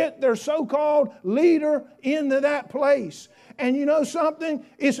to get their so-called leader into that place. And you know something?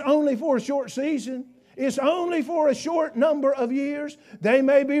 It's only for a short season. It's only for a short number of years. They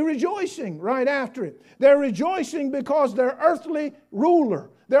may be rejoicing right after it. They're rejoicing because their earthly ruler,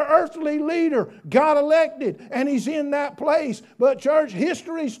 their earthly leader got elected and he's in that place. But church,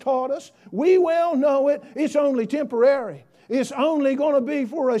 history's taught us, we well know it, it's only temporary. It's only going to be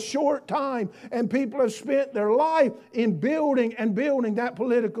for a short time. And people have spent their life in building and building that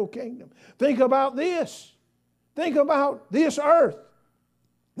political kingdom. Think about this. Think about this earth.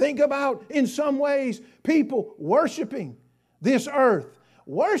 Think about, in some ways, people worshiping this earth.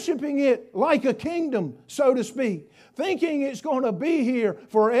 Worshiping it like a kingdom, so to speak. Thinking it's going to be here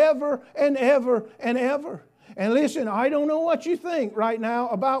forever and ever and ever. And listen, I don't know what you think right now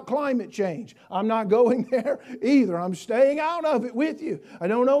about climate change. I'm not going there either. I'm staying out of it with you. I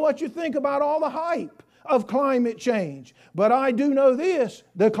don't know what you think about all the hype of climate change. But I do know this,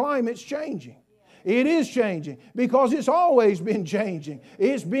 the climate's changing. It is changing because it's always been changing.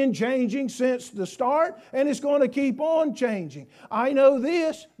 It's been changing since the start and it's going to keep on changing. I know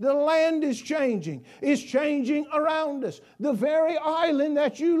this, the land is changing. It's changing around us. The very island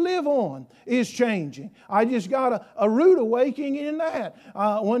that you live on is changing. I just got a rude awakening in that.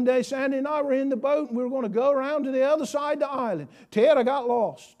 One day Sandy and I were in the boat and we were going to go around to the other side of the island. Ted, I got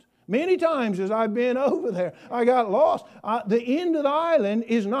lost. Many times as I've been over there, I got lost. The end of the island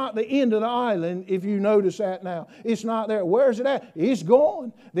is not the end of the island, if you notice that now. It's not there. Where's it at? It's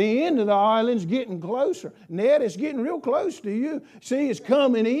gone. The end of the island's getting closer. Ned, it's getting real close to you. See, it's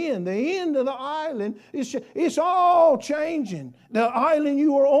coming in. The end of the island, it's all changing. The island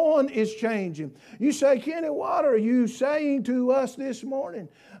you are on is changing. You say, Kenny, what are you saying to us this morning?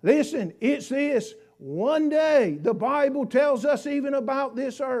 Listen, it's this. One day, the Bible tells us even about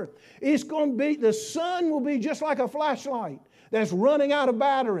this earth. It's going to be, the sun will be just like a flashlight that's running out of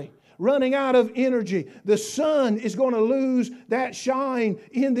battery, running out of energy. The sun is going to lose that shine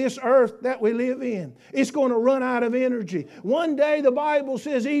in this earth that we live in. It's going to run out of energy. One day the Bible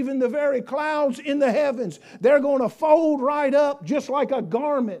says even the very clouds in the heavens, they're going to fold right up just like a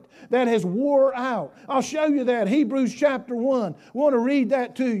garment that has wore out. I'll show you that. Hebrews chapter 1. I want to read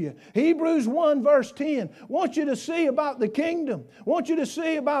that to you. Hebrews 1 verse 10. I want you to see about the kingdom. I want you to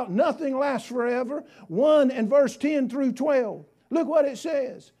see about nothing lasts forever. 1 and verse 10 through 12. Look what it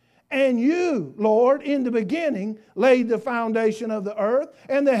says. And you, Lord, in the beginning laid the foundation of the earth,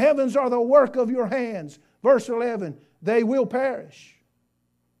 and the heavens are the work of your hands. Verse 11. They will perish,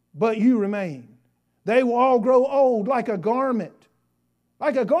 but you remain. They will all grow old like a garment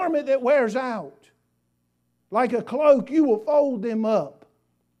that wears out. Like a cloak, you will fold them up,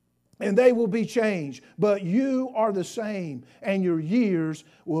 and they will be changed. But you are the same, and your years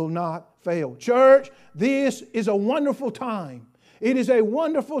will not fail. Church, this is a wonderful time. It is a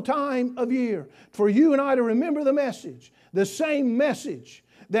wonderful time of year for you and I to remember the message, the same message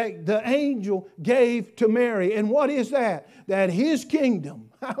that the angel gave to Mary. And what is that? That His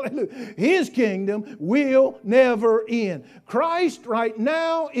kingdom, hallelujah, His kingdom will never end. Christ right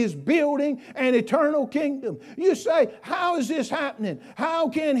now is building an eternal kingdom. You say, how is this happening? How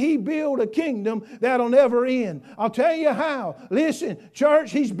can He build a kingdom that'll never end? I'll tell you how. Listen,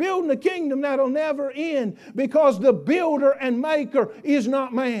 church, He's building a kingdom that'll never end because the builder and maker is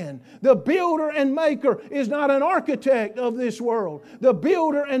not man. The builder and maker is not an architect of this world. The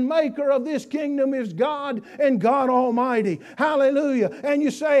builder and maker of this kingdom is God and God Almighty. Hallelujah. And you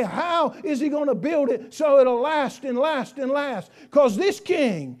say, how is He going to build it so it'll last and last and last? Because this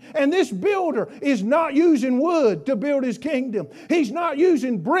king and this builder is not using wood to build his kingdom. He's not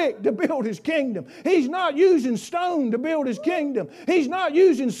using brick to build his kingdom. He's not using stone to build his kingdom. He's not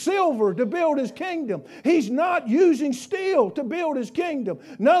using silver to build his kingdom. He's not using steel to build his kingdom.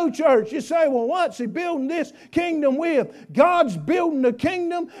 No, church. You say, well, what's He building this kingdom with? God's building a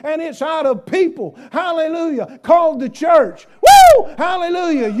kingdom, and it's out of people. Hallelujah. Called the church. Woo!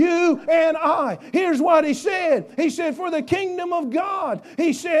 Hallelujah. You and I. Here's what He said. He said, for the kingdom of God.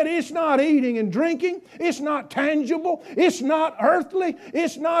 He said, it's not eating and drinking. It's not tangible. It's not earthly.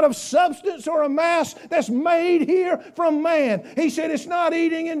 It's not of substance or a mass that's made here from man. He said, it's not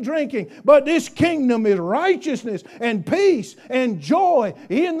eating and drinking. But this kingdom is righteousness and peace and joy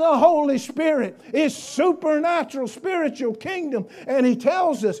in the Holy Spirit. It's supernatural, spiritual kingdom. And He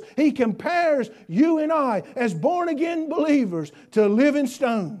tells us, He compares you and I as born again believers to living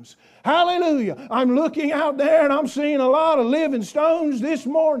stones. Hallelujah. I'm looking out there and I'm seeing a lot of living stones this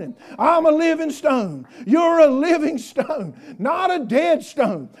morning. I'm a living stone. You're a living stone, not a dead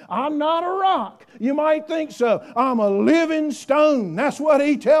stone. I'm not a rock. You might think so. I'm a living stone. That's what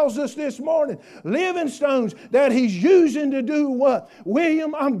He tells us this morning. Living stones that He's using to do what?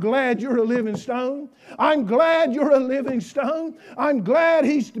 William, I'm glad you're a living stone. I'm glad you're a living stone. I'm glad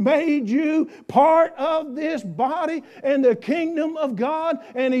He's made you part of this body and the kingdom of God,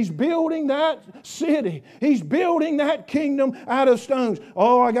 and He's building that city. He's building that kingdom out of stones.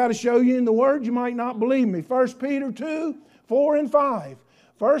 Oh, I got to show you in the Word. You might not believe me. 1 Peter 2, 4 and 5.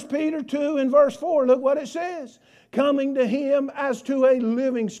 1 Peter 2 and verse 4, look what it says. Coming to Him as to a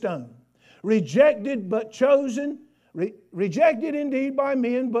living stone, rejected but chosen, rejected indeed by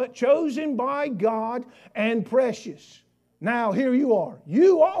men, but chosen by God and precious. Now here you are.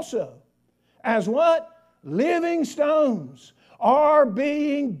 You also, as what? Living stones, are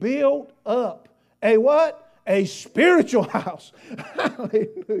being built up. A what? A spiritual house.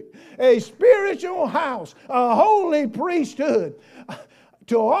 Hallelujah. A spiritual house. A holy priesthood.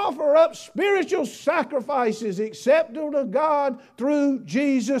 To offer up spiritual sacrifices acceptable to God through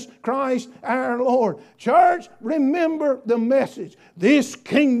Jesus Christ our Lord. Church, remember the message. This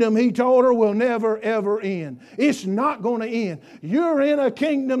kingdom, He told her, will never ever end. It's not going to end. You're in a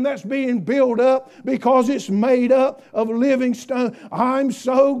kingdom that's being built up because it's made up of living stone. I'm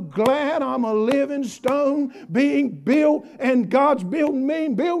so glad I'm a living stone being built, and God's building me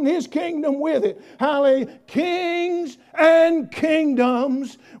and building His kingdom with it. Hallelujah. Kings and kingdoms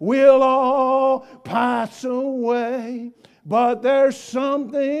will all pass away, but there's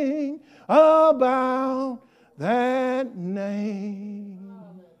something about that name.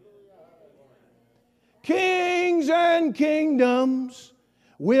 Kings and kingdoms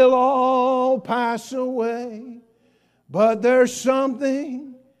will all pass away, but there's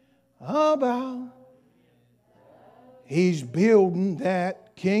something about. He's building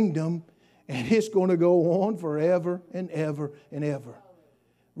that kingdom, and it's going to go on forever and ever and ever.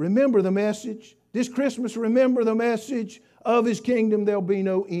 Remember the message. This Christmas, remember the message of His kingdom. There'll be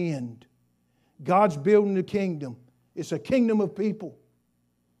no end. God's building a kingdom. It's a kingdom of people.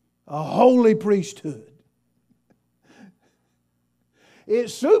 A holy priesthood.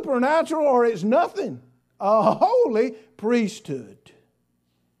 It's supernatural or it's nothing. A holy priesthood.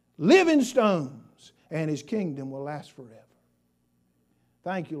 Living stones, and His kingdom will last forever.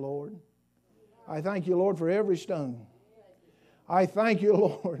 Thank you, Lord. I thank you, Lord, for every stone. I thank you,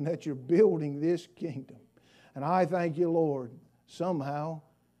 Lord, that you're building this kingdom. And I thank you, Lord, somehow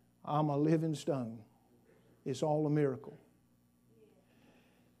I'm a living stone. It's all a miracle.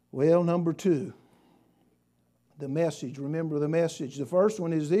 Well, number 2, the message. Remember the message. The first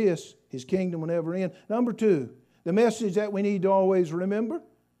one is this: His kingdom will never end. Number 2, the message that we need to always remember: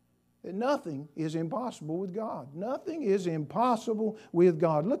 that nothing is impossible with God. Nothing is impossible with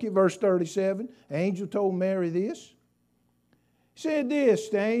God. Look at verse 37. The angel told Mary this. He said this: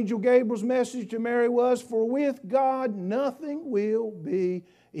 the angel Gabriel's message to Mary was, for with God nothing will be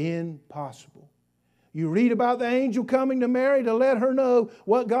impossible. You read about the angel coming to Mary to let her know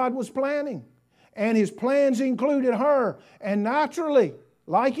what God was planning. And His plans included her. And naturally,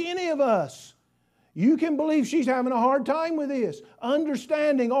 like any of us, you can believe she's having a hard time with this,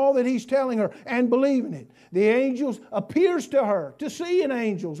 understanding all that He's telling her and believing it. The angel appears to her. To see an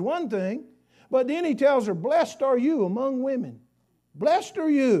angel's one thing, but then He tells her, blessed are you among women. Blessed are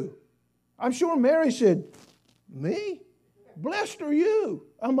you. I'm sure Mary said, me? Blessed are you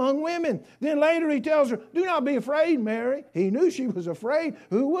among women. Then later He tells her, do not be afraid, Mary. He knew she was afraid.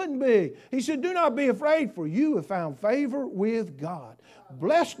 Who wouldn't be? He said, do not be afraid, for you have found favor with God.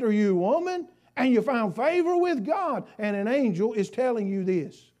 Blessed are you, woman, and you found favor with God. And an angel is telling you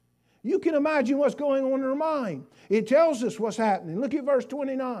this. You can imagine what's going on in her mind. It tells us what's happening. Look at verse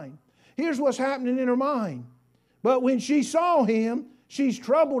 29. Here's what's happening in her mind. But when she saw him, she's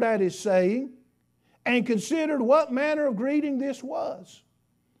troubled at his saying, and considered what manner of greeting this was.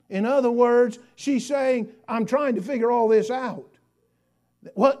 In other words, she's saying, I'm trying to figure all this out.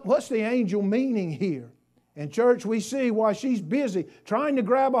 What's the angel meaning here? In church, we see why she's busy trying to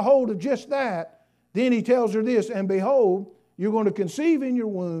grab a hold of just that. Then he tells her this, and behold, you're going to conceive in your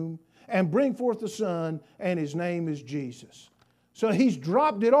womb and bring forth a son, and his name is Jesus. So He's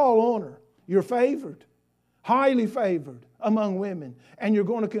dropped it all on her. You're favored, highly favored among women, and you're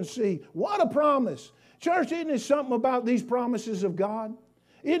going to conceive. What a promise. Church, isn't it something about these promises of God?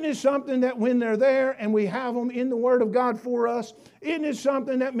 Isn't it something that when they're there and we have them in the Word of God for us, isn't it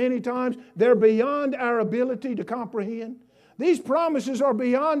something that many times they're beyond our ability to comprehend? These promises are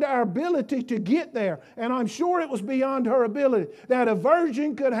beyond our ability to get there. And I'm sure it was beyond her ability. That a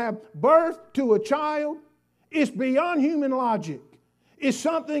virgin could have birth to a child, it's beyond human logic. It's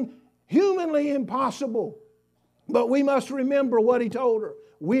something humanly impossible. But we must remember what He told her.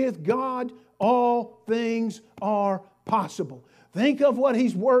 With God, all things are possible. Think of what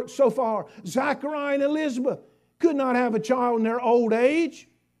He's worked so far. Zachariah and Elizabeth could not have a child in their old age.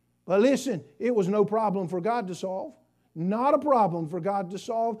 But listen, it was no problem for God to solve. Not a problem for God to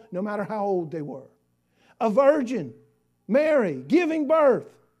solve, no matter how old they were. A virgin, Mary, giving birth.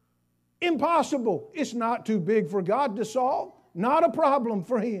 Impossible. It's not too big for God to solve. Not a problem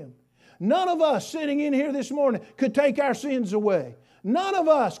for Him. None of us sitting in here this morning could take our sins away. None of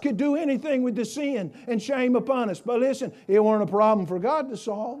us could do anything with the sin and shame upon us. But listen, it weren't a problem for God to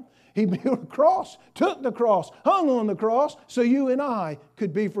solve. He built a cross, took the cross, hung on the cross, so you and I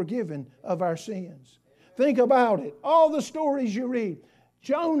could be forgiven of our sins. Think about it. All the stories you read.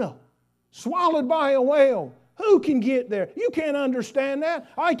 Jonah, swallowed by a whale. Who can get there? You can't understand that.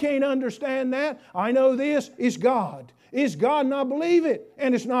 I can't understand that. I know this is God. It's God, and I believe it.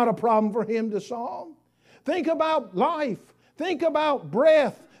 And it's not a problem for Him to solve. Think about life. Think about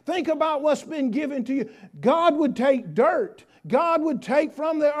breath. Think about what's been given to you. God would take dirt. God would take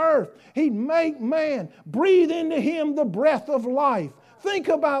from the earth. He'd make man. Breathe into him the breath of life. Think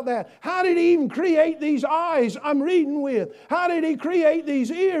about that. How did He even create these eyes I'm reading with? How did He create these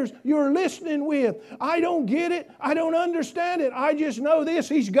ears you're listening with? I don't get it. I don't understand it. I just know this.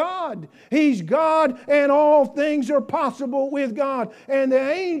 He's God. He's God, and all things are possible with God. And the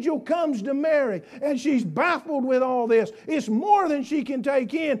angel comes to Mary, and she's baffled with all this. It's more than she can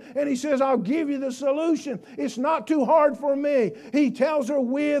take in. And He says, I'll give you the solution. It's not too hard for me. He tells her,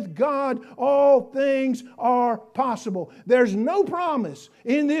 with God, all things are possible. There's no promise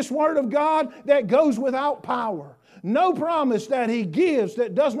in this Word of God that goes without power. No promise that He gives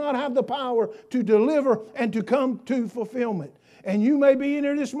that does not have the power to deliver and to come to fulfillment. And you may be in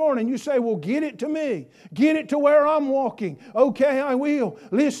here this morning. You say, well, get it to me. Get it to where I'm walking. Okay, I will.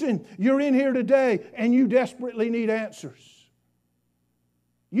 Listen, you're in here today and you desperately need answers.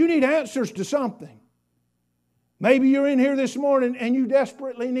 You need answers to something. Maybe you're in here this morning and you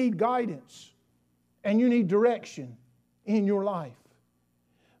desperately need guidance and you need direction in your life.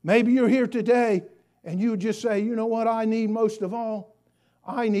 Maybe you're here today and you would just say, you know what I need most of all?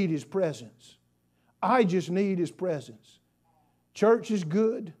 I need His presence. I just need His presence. Church is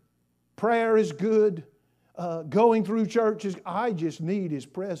good. Prayer is good. Going through church is, I just need His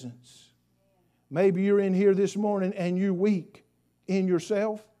presence. Maybe you're in here this morning and you're weak in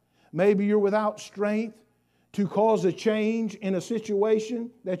yourself. Maybe you're without strength to cause a change in a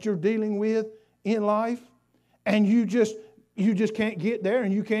situation that you're dealing with in life. And you just can't get there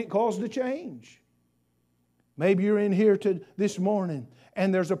and you can't cause the change. Maybe you're in here this morning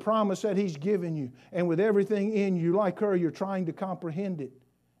and there's a promise that He's given you. And with everything in you, like her, you're trying to comprehend it.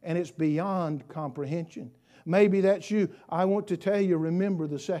 And it's beyond comprehension. Maybe that's you. I want to tell you, remember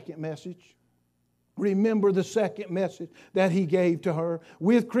the second message. Remember the second message that He gave to her.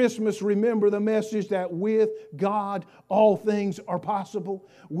 With Christmas, remember the message that with God, all things are possible.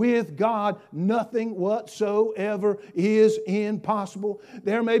 With God, nothing whatsoever is impossible.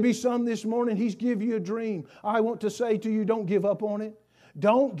 There may be some this morning, He's given you a dream. I want to say to you, don't give up on it.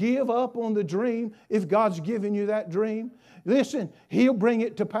 Don't give up on the dream if God's given you that dream. Listen, He'll bring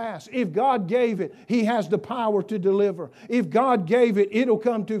it to pass. If God gave it, He has the power to deliver. If God gave it, it'll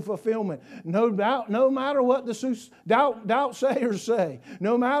come to fulfillment. No doubt, no matter what the doubt sayers say,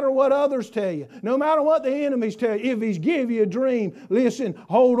 no matter what others tell you, no matter what the enemies tell you, if He's give you a dream, listen,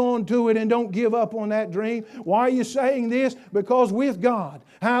 hold on to it and don't give up on that dream. Why are you saying this? Because with God,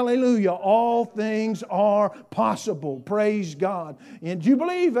 hallelujah, all things are possible. Praise God. And do you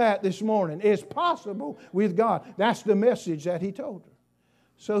believe that this morning? It's possible with God. That's the message that He told her.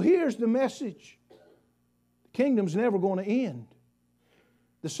 So here's the message. The kingdom's never going to end.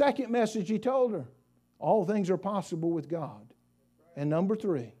 The second message He told her, all things are possible with God. And number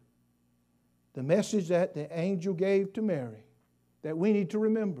 3, the message that the angel gave to Mary that we need to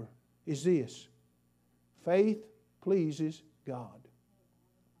remember is this: faith pleases God.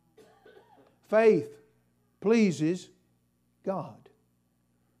 Faith pleases God.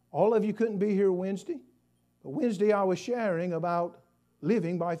 All of you couldn't be here Wednesday. But Wednesday I was sharing about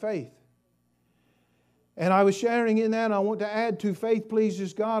living by faith. And I was sharing in that, and I want to add to faith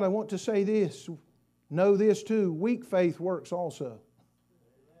pleases God. I want to say this. Know this too. Weak faith works also.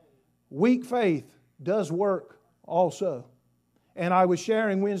 Weak faith does work also. And I was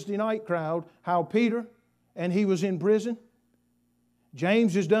sharing Wednesday night crowd how Peter, and he was in prison.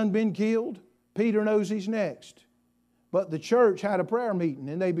 James has done been killed. Peter knows he's next. But the church had a prayer meeting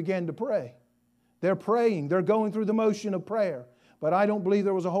and they began to pray. They're praying. They're going through the motion of prayer. But I don't believe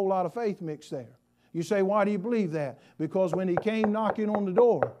there was a whole lot of faith mixed there. You say, why do you believe that? Because when he came knocking on the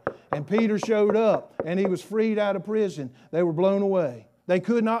door and Peter showed up and he was freed out of prison, they were blown away. They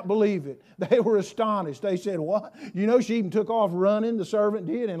could not believe it. They were astonished. They said, what? You know, she even took off running, the servant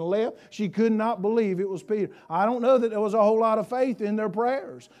did, and left. She could not believe it was Peter. I don't know that there was a whole lot of faith in their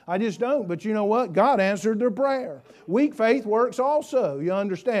prayers. I just don't. But you know what? God answered their prayer. Weak faith works also, you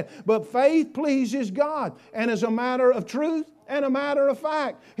understand. But faith pleases God. And as a matter of truth and a matter of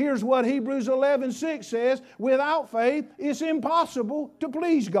fact, here's what Hebrews 11:6 says: without faith, it's impossible to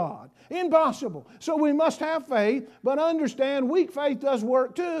please God. Impossible. So we must have faith, but understand weak faith does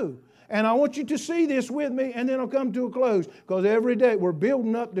work too. And I want you to see this with me, and then I'll come to a close. Because every day we're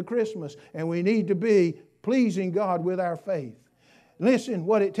building up to Christmas, and we need to be pleasing God with our faith. Listen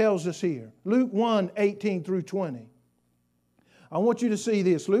what it tells us here. Luke 1:18 through 20. I want you to see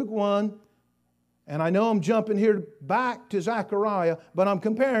this. Luke 1, and I know I'm jumping here back to Zechariah, but I'm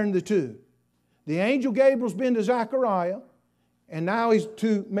comparing the two. The angel Gabriel's been to Zechariah, and now he's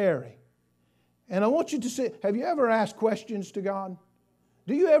to Mary. And I want you to see, have you ever asked questions to God?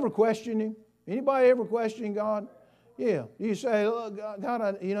 Do you ever question Him? Anybody ever question God? Yeah. You say, look,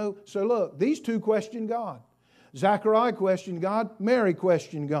 God, so look, these two question God. Zechariah questioned God, Mary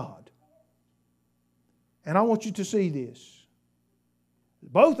questioned God. And I want you to see this.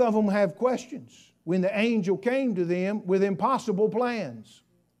 Both of them have questions when the angel came to them with impossible plans.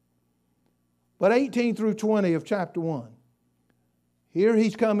 But 18 through 20 of chapter 1. Here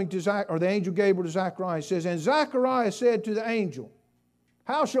he's coming to the angel Gabriel to Zechariah says, and Zechariah said to the angel,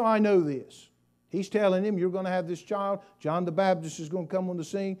 how shall I know this? He's telling him, you're going to have this child. John the Baptist is going to come on the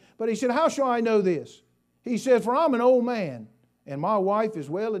scene. But he said, how shall I know this? He said, for I'm an old man, and my wife is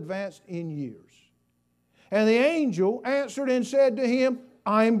well advanced in years. And the angel answered and said to him,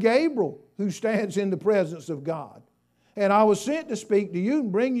 I am Gabriel, who stands in the presence of God. And I was sent to speak to you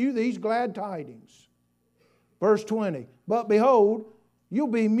and bring you these glad tidings. Verse 20, but behold, you'll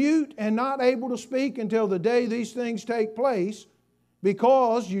be mute and not able to speak until the day these things take place,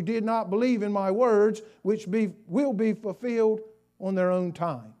 because you did not believe in my words, which will be fulfilled on their own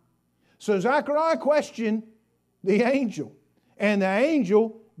time. So Zechariah questioned the angel, and the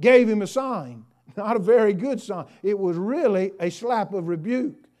angel gave him a sign. Not a very good sign. It was really a slap of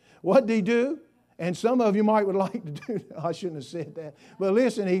rebuke. What did he do? And some of you might would like to do that. I shouldn't have said that. But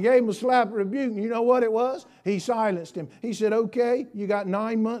listen, he gave him a slap of rebuke. And you know what it was? He silenced him. He said, okay, you got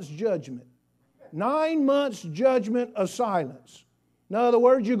 9 months judgment. 9 months judgment of silence. In other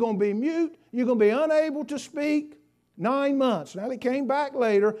words, you're going to be mute. You're going to be unable to speak. 9 months. Now, he came back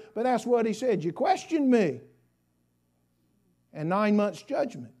later, but that's what he said. You questioned me. And 9 months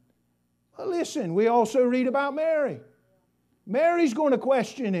judgment. Well, listen, we also read about Mary. Mary's going to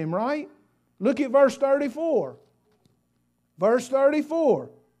question him, right? Look at verse 34. Verse 34.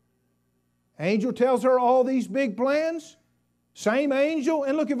 Angel tells her all these big plans. Same angel.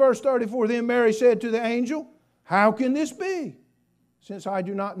 And look at verse 34. Then Mary said to the angel, how can this be, since I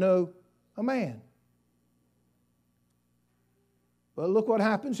do not know a man? But look what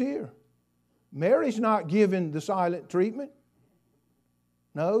happens here. Mary's not given the silent treatment.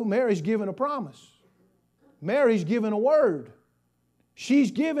 No, Mary's given a promise. Mary's given a word.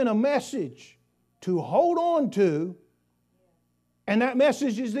 She's given a message to hold on to. And that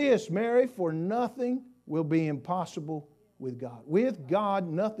message is this, Mary, for nothing will be impossible with God. With God,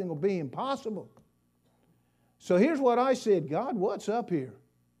 nothing will be impossible. So here's what I said, God, what's up here?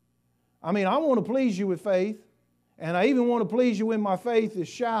 I mean, I want to please you with faith. And I even want to please you when my faith is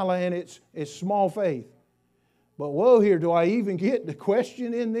shallow and it's small faith. But whoa here, do I even get the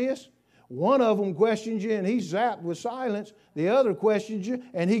question in this? One of them questions you and he's zapped with silence. The other questions you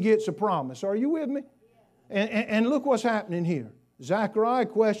and he gets a promise. Are you with me? And look what's happening here. Zechariah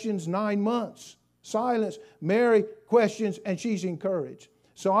questions 9 months. Silence. Mary questions and she's encouraged.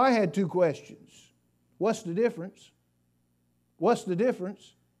 So I had 2 questions. What's the difference? What's the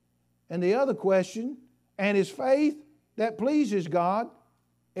difference? And the other question, and is faith that pleases God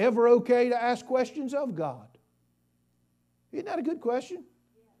ever okay to ask questions of God? Isn't that a good question?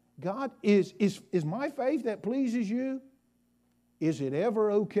 God, is my faith that pleases you? Is it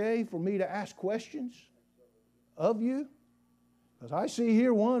ever okay for me to ask questions of you? Because I see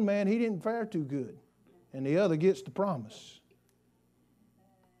here one man, he didn't fare too good. And the other gets the promise.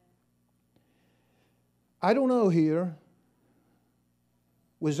 I don't know here.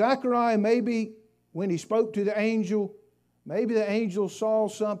 With Zechariah, maybe when he spoke to the angel, maybe the angel saw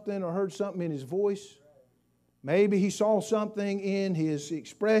something or heard something in his voice. Maybe he saw something in his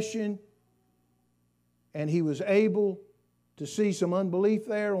expression and he was able to see some unbelief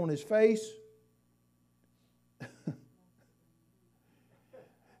there on his face.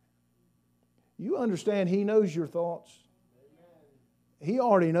 You understand, he knows your thoughts. He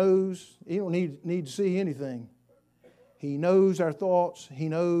already knows. He don't need to see anything. He knows our thoughts. He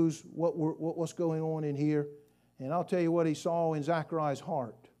knows what's going on in here. And I'll tell you what he saw in Zechariah's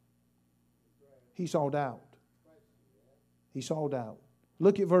heart. He saw doubt. He saw doubt.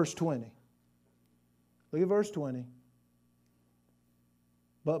 Look at verse 20. Look at verse 20.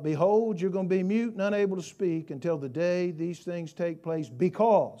 But behold, you're going to be mute and unable to speak until the day these things take place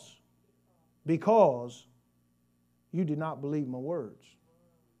because you did not believe my words.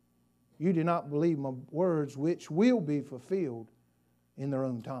 You did not believe my words, which will be fulfilled in their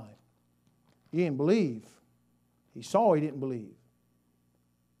own time. You didn't believe. He saw, he didn't believe.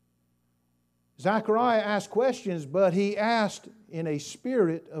 Zechariah asked questions, but he asked in a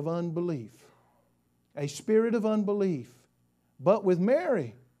spirit of unbelief. A spirit of unbelief. But with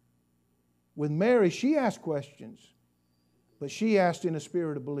Mary, she asked questions, but she asked in a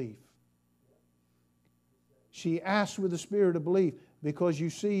spirit of belief. She asked with a spirit of belief because you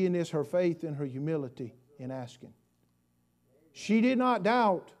see in this her faith and her humility in asking. She did not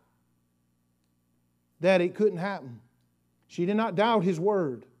doubt that it couldn't happen. She did not doubt His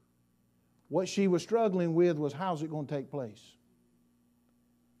word. What she was struggling with was, how's it going to take place?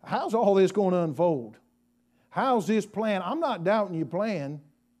 How's all this going to unfold? How's this plan? I'm not doubting your plan.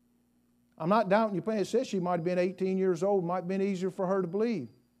 I'm not doubting your plan. It says she might have been 18 years old. It might have been easier for her to believe.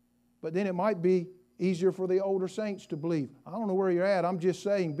 But then it might be easier for the older saints to believe. I don't know where you're at. I'm just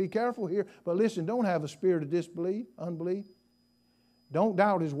saying, be careful here. But listen, don't have a spirit of disbelief, unbelief. Don't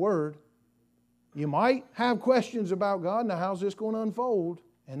doubt His word. You might have questions about God. Now, how's this going to unfold?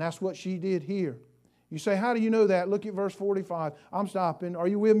 And that's what she did here. You say, how do you know that? Look at verse 45. I'm stopping. Are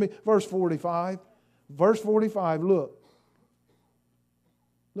you with me? Verse 45. Verse 45, look.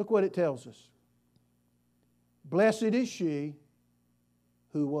 Look what it tells us. Blessed is she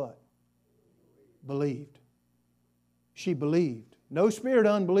who what? Believed. She believed. No spirit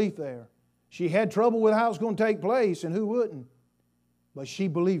of unbelief there. She had trouble with how it's going to take place, and who wouldn't? But she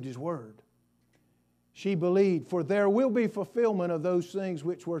believed His word. She believed, for there will be fulfillment of those things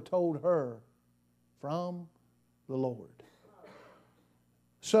which were told her from the Lord.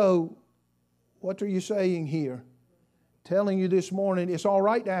 So, what are you saying here? Telling you this morning, it's all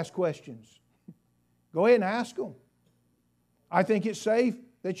right to ask questions. Go ahead and ask them. I think it's safe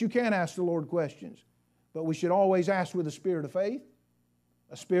that you can ask the Lord questions. But we should always ask with a spirit of faith,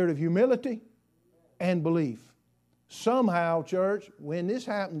 a spirit of humility, and belief. Somehow, church, when this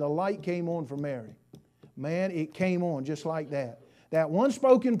happened, the light came on for Mary. Man, it came on just like that. That one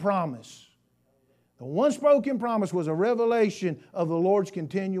spoken promise. The one spoken promise was a revelation of the Lord's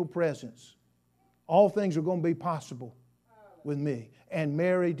continual presence. All things are going to be possible with me. And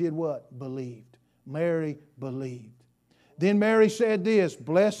Mary did what? Believed. Mary believed. Then Mary said this,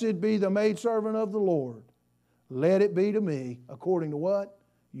 "Blessed be the maidservant of the Lord. Let it be to me according to what?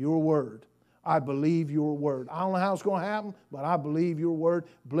 Your word." I believe your word. I don't know how it's going to happen, but I believe your word.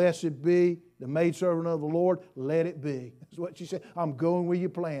 Blessed be the maidservant of the Lord. Let it be. That's what she said. I'm going where you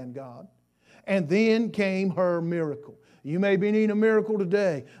plan, God. And then came her miracle. You may be needing a miracle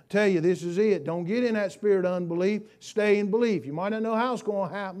today. I tell you, this is it. Don't get in that spirit of unbelief. Stay in belief. You might not know how it's going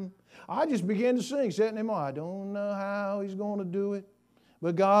to happen. I just began to sing, sitting in my, I don't know how He's going to do it,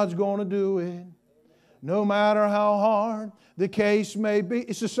 but God's going to do it. No matter how hard the case may be.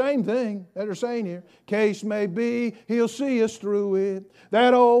 It's the same thing that they're saying here. Case may be, He'll see us through it.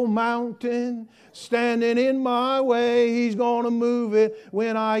 That old mountain standing in my way, He's going to move it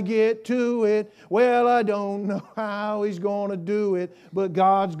when I get to it. Well, I don't know how He's going to do it, but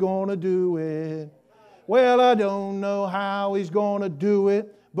God's going to do it. Well, I don't know how He's going to do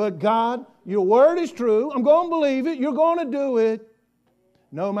it, but God, your word is true. I'm going to believe it. You're going to do it.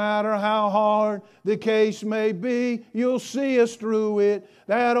 No matter how hard the case may be, you'll see us through it.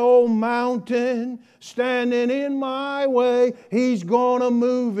 That old mountain standing in my way, He's going to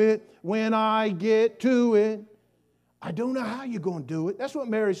move it when I get to it. I don't know how you're going to do it. That's what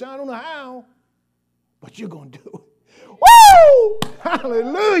Mary said. I don't know how, but you're going to do it. Woo!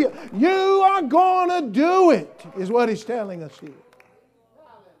 Hallelujah! You are going to do it, is what He's telling us here.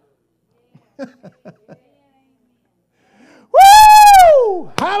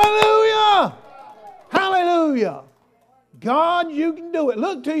 Woo! Hallelujah! Hallelujah! God, you can do it.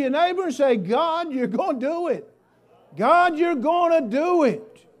 Look to your neighbor and say, God, you're going to do it. God, you're going to do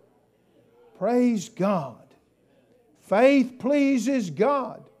it. Praise God. Faith pleases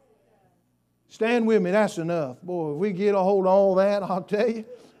God. Stand with me, that's enough. Boy, if we get a hold of all that, I'll tell you,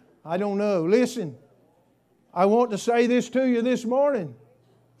 I don't know. Listen, I want to say this to you this morning.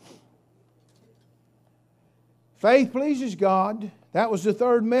 Faith pleases God. That was the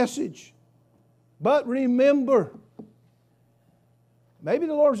third message. But remember, maybe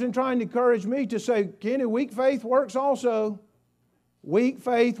the Lord's been trying to encourage me to say, Kenny, weak faith works also. Weak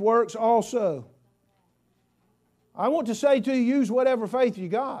faith works also. I want to say to you, use whatever faith you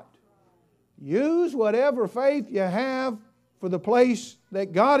got. Use whatever faith you have for the place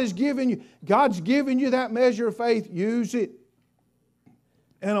that God has given you. God's given you that measure of faith. Use it.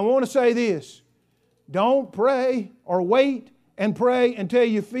 And I want to say this. Don't pray or wait and pray until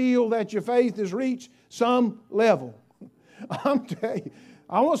you feel that your faith has reached some level. I'm telling you,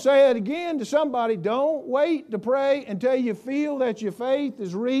 I want to say that again to somebody. Don't wait to pray until you feel that your faith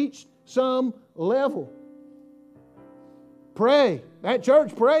has reached some level. Pray. That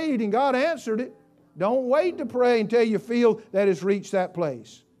church prayed and God answered it. Don't wait to pray until you feel that it's reached that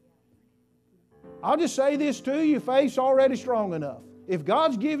place. I'll just say this to you, faith's already strong enough. If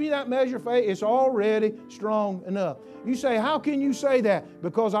God's given you that measure of faith, it's already strong enough. You say, how can you say that?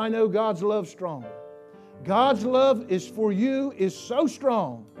 Because I know God's love is stronger. God's love is for you is so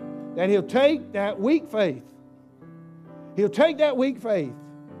strong that He'll take that weak faith. He'll take that weak faith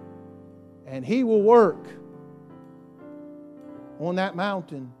and He will work on that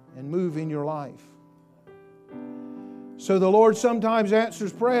mountain and move in your life. So the Lord sometimes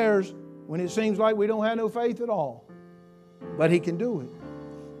answers prayers when it seems like we don't have no faith at all. But He can do it.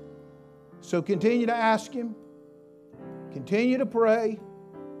 So continue to ask Him. Continue to pray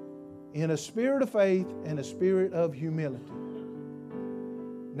in a spirit of faith and a spirit of humility.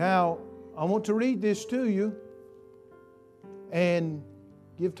 Now, I want to read this to you and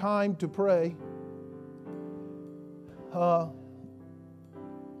give time to pray.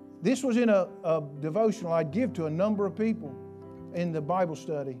 This was in a devotional I'd give to a number of people in the Bible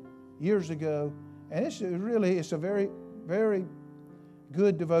study years ago. And it's a very, very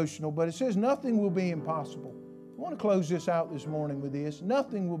good devotional. But it says nothing will be impossible. I want to close this out this morning with this.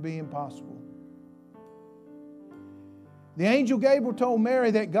 Nothing will be impossible. The angel Gabriel told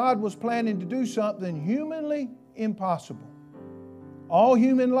Mary that God was planning to do something humanly impossible. All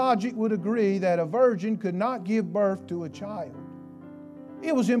human logic would agree that a virgin could not give birth to a child.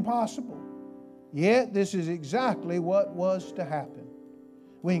 It was impossible. Yet this is exactly what was to happen.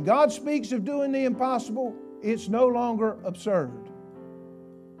 When God speaks of doing the impossible, it's no longer absurd.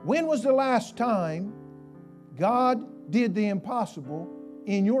 When was the last time God did the impossible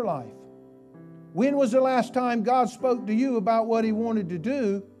in your life? When was the last time God spoke to you about what He wanted to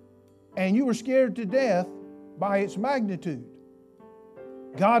do and you were scared to death by its magnitude?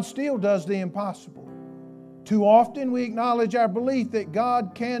 God still does the impossible. Too often we acknowledge our belief that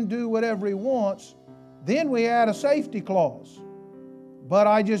God can do whatever He wants, then we add a safety clause. But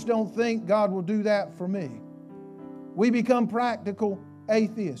I just don't think God will do that for me. We become practical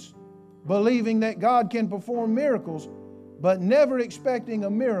atheists, believing that God can perform miracles, but never expecting a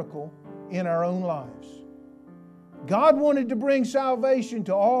miracle in our own lives. God wanted to bring salvation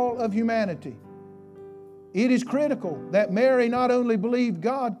to all of humanity. It is critical that Mary not only believed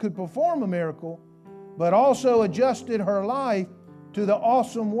God could perform a miracle, but also adjusted her life to the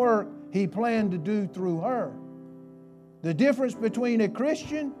awesome work He planned to do through her. The difference between a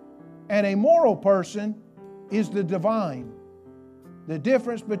Christian and a moral person is the divine. The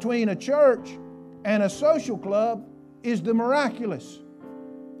difference between a church and a social club is the miraculous.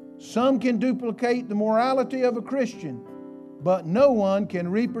 Some can duplicate the morality of a Christian, but no one can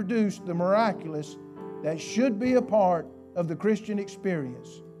reproduce the miraculous that should be a part of the Christian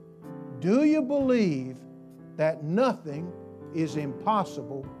experience. Do you believe that nothing is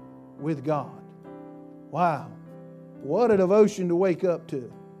impossible with God? Wow, what a devotion to wake up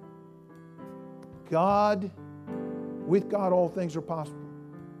to. With God all things are possible.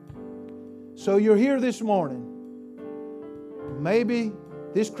 So you're here this morning. Maybe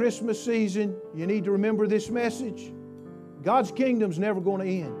this Christmas season you need to remember this message. God's kingdom's never going to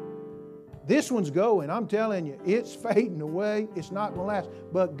end. This one's going. I'm telling you, it's fading away. It's not going to last.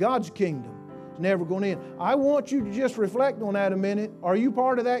 But God's kingdom is never going to end. I want you to just reflect on that a minute. Are you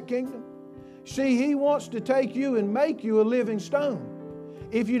part of that kingdom? See, He wants to take you and make you a living stone.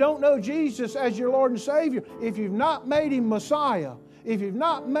 If you don't know Jesus as your Lord and Savior, if you've not made Him Messiah, if you've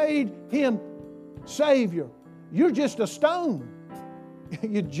not made Him Savior, you're just a stone.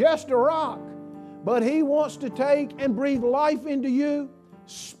 You're just a rock. But He wants to take and breathe life into you,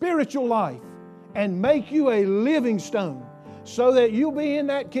 spiritual life, and make you a living stone so that you'll be in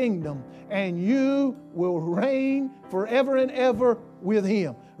that kingdom and you will reign forever and ever with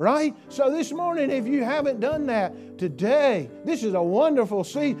Him. Right? So this morning, if you haven't done that, today, this is a wonderful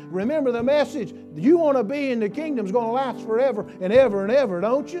season. Remember the message. You want to be in the kingdom. It's going to last forever and ever and ever,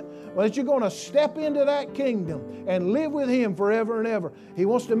 don't you? Well, you're going to step into that kingdom and live with Him forever and ever. He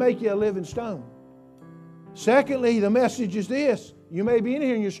wants to make you a living stone. Secondly, the message is this. You may be in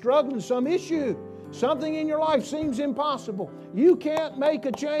here and you're struggling with some issue. Something in your life seems impossible. You can't make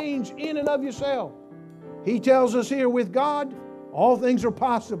a change in and of yourself. He tells us here, with God, all things are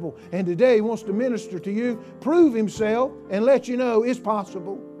possible. And today He wants to minister to you, prove Himself, and let you know it's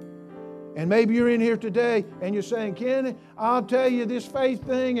possible. And maybe you're in here today and you're saying, Kenny, I'll tell you this faith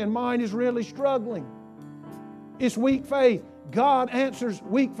thing and mine is really struggling. It's weak faith. God answers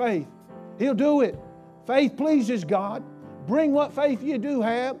weak faith. He'll do it. Faith pleases God. Bring what faith you do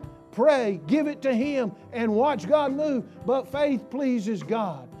have. Pray, give it to Him, and watch God move. But faith pleases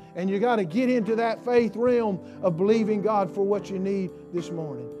God. And you got to get into that faith realm of believing God for what you need this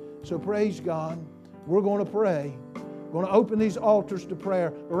morning. So praise God. We're going to pray. We're going to open these altars to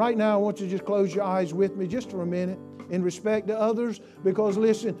prayer. But right now, I want you to just close your eyes with me just for a minute in respect to others. Because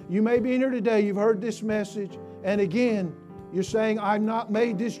listen, you may be in here today, you've heard this message, and again, you're saying, I've not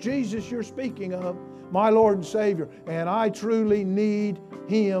made this Jesus you're speaking of my Lord and Savior, and I truly need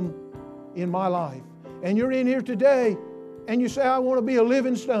Him in my life. And you're in here today, and you say, I want to be a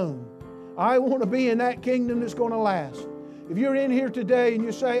living stone. I want to be in that kingdom that's going to last. If you're in here today and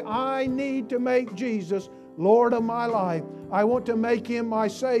you say, I need to make Jesus Lord of my life. I want to make Him my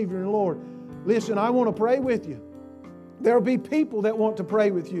Savior and Lord. Listen, I want to pray with you. There will be people that want to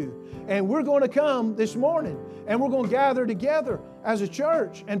pray with you. And we're going to come this morning and we're going to gather together as a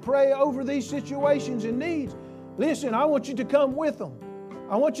church and pray over these situations and needs. Listen, I want you to come with them.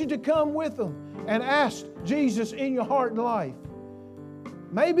 I want you to come with them and ask Jesus in your heart and life.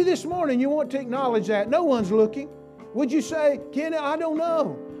 Maybe this morning you want to acknowledge that. No one's looking. Would you say, Kenny, I don't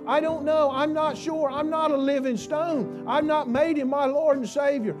know. I don't know. I'm not sure. I'm not a living stone. I've not made Him my Lord and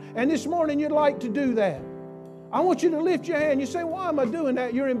Savior. And this morning you'd like to do that. I want you to lift your hand. You say, why am I doing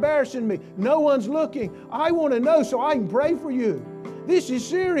that? You're embarrassing me. No one's looking. I want to know so I can pray for you. This is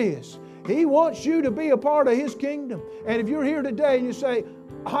serious. He wants you to be a part of His kingdom. And if you're here today and you say,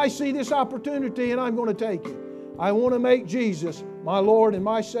 I see this opportunity and I'm going to take it. I want to make Jesus my Lord and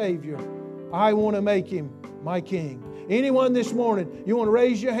my Savior. I want to make Him my King. Anyone this morning, you want to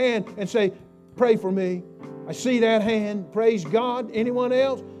raise your hand and say, pray for me. I see that hand. Praise God. Anyone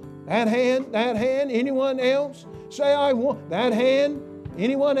else? That hand, anyone else? Say, I want that hand.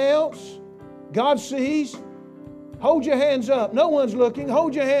 Anyone else? God sees. Hold your hands up. No one's looking.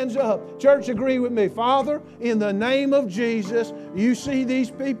 Hold your hands up. Church, agree with me. Father, in the name of Jesus, you see these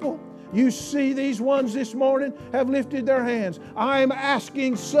people? You see these ones this morning have lifted their hands. I am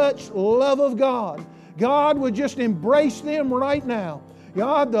asking such love of God. God would just embrace them right now.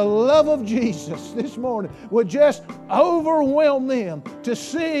 God, the love of Jesus this morning would just overwhelm them to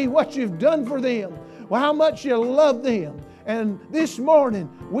see what you've done for them, how much you love them. And this morning,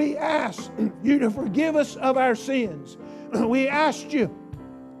 we ask you to forgive us of our sins. We ask you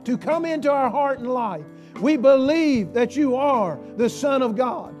to come into our heart and life. We believe that you are the Son of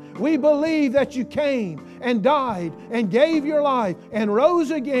God. We believe that you came and died and gave your life and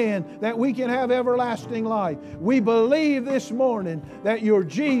rose again that we can have everlasting life. We believe this morning that you're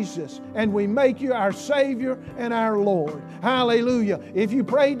Jesus and we make you our Savior and our Lord. Hallelujah. If you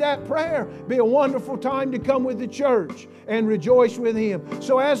prayed that prayer, it'd be a wonderful time to come with the church and rejoice with Him.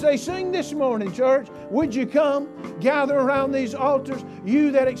 So as they sing this morning, church, would you come, gather around these altars?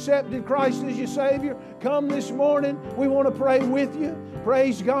 You that accepted Christ as your Savior, come this morning. We want to pray with you.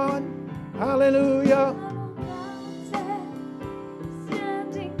 Praise God. Hallelujah.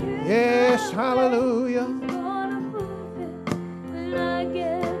 Yes, hallelujah.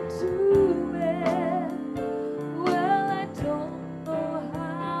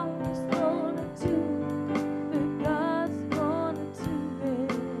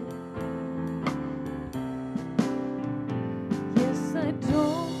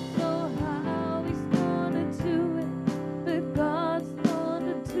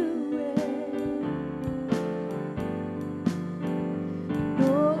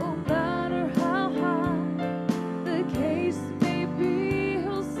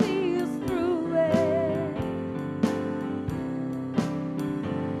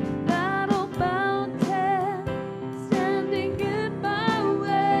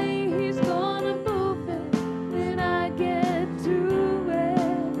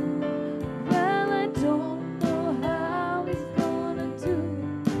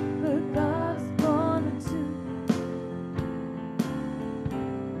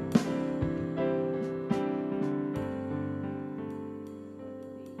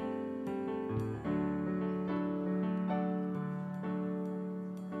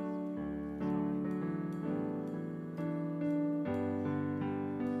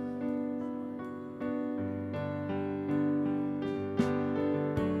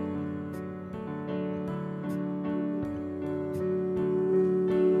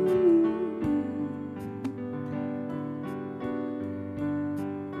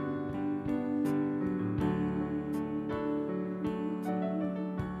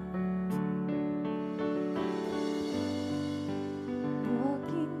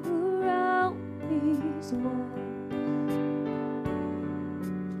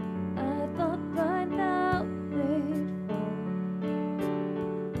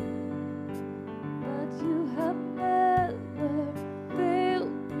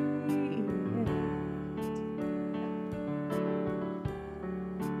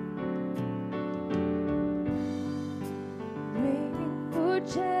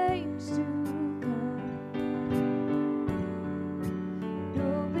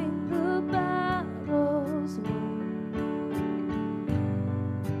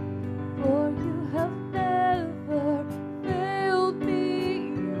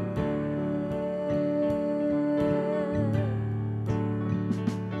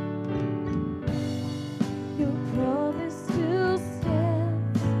 heart will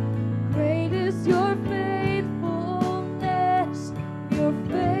sing your praise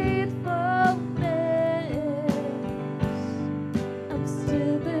again.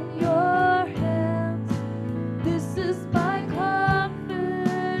 Jesus, you're still enough.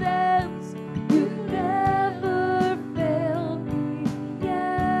 Keep me within your love.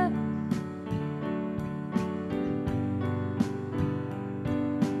 My heart will sing your praise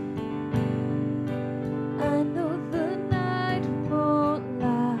again.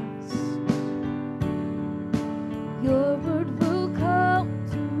 Jesus, you're still enough.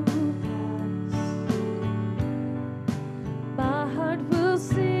 Keep me within your love.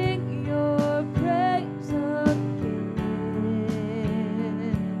 My heart will sing your praise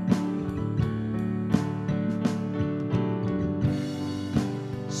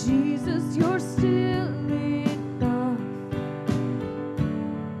again. Jesus, you're still enough. Keep me within your love. My heart will sing your praise again. Jesus, you're still enough. Keep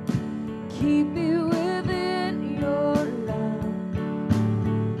me within your love. My heart will sing your praise again. Jesus, you're still enough. Keep me within your love.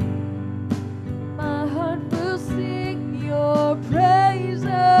 My heart will sing your praise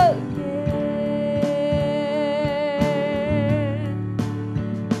again.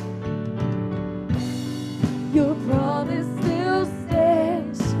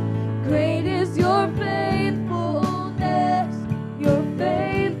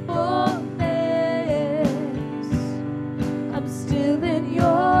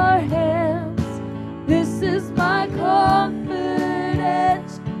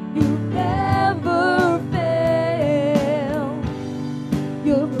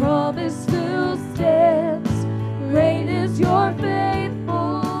 Your promise still stands. Great is your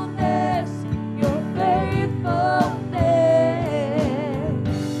faithfulness, your faithfulness.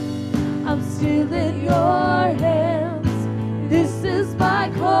 I'm still in your hands. This is my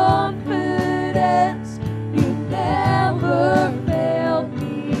confidence. You never failed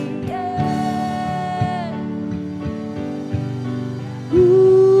me yet.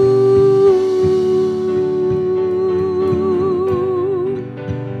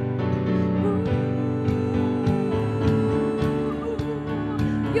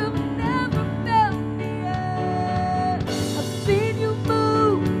 You've never failed me yet. I've seen you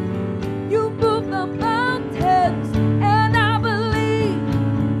move. You move the mountains, and I believe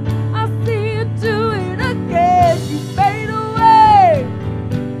I see you do it again. You made a way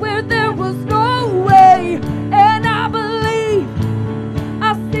where there was no way, and I believe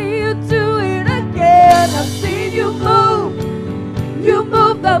I see you do it again. I've seen you move. You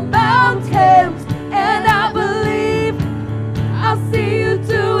move the mountains, and I believe I see you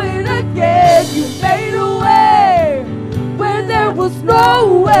do it again. You made a way where there was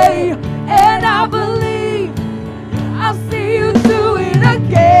no way, and I believe I see you do it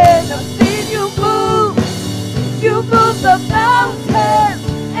again. I've seen you move. You move the mountains,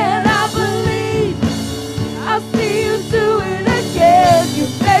 and I believe I see you do it again. You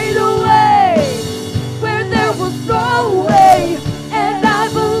made a way where there was no way, and I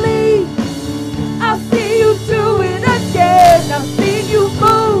believe I see you do it again. I've seen you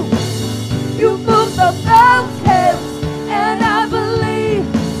move. You move the mountains, and I believe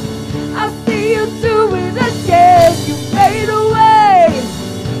I see you do it again. You made a way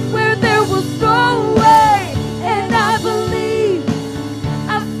where there was no way, and I believe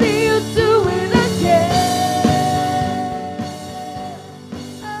I see you do it again.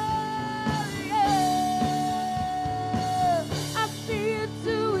 Oh, yeah. I see you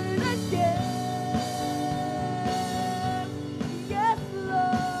do it again. Yes,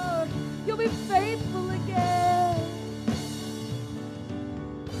 Lord, you'll be faithful again.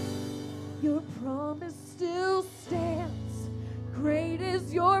 Your promise still stands. Great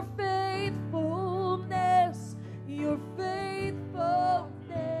is your faithfulness, your faithfulness.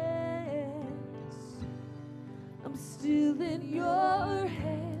 I'm still in your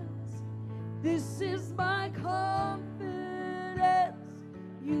hands. This is my confidence.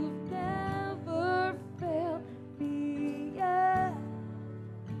 You've never failed me yet.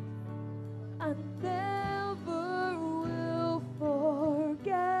 I never will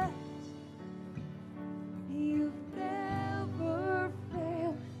forget. You've never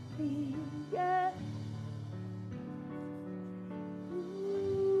failed me yet.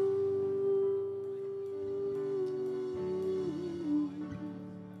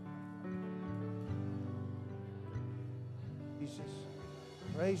 Jesus.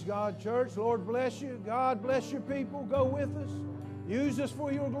 Praise God, church. Lord bless you. God bless your people. Go with us. Use us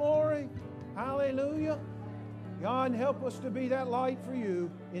for your glory. Hallelujah. God, help us to be that light for you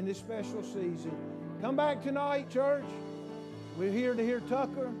in this special season. Come back tonight, church. We're here to hear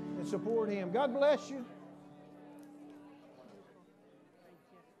Tucker and support him. God bless you.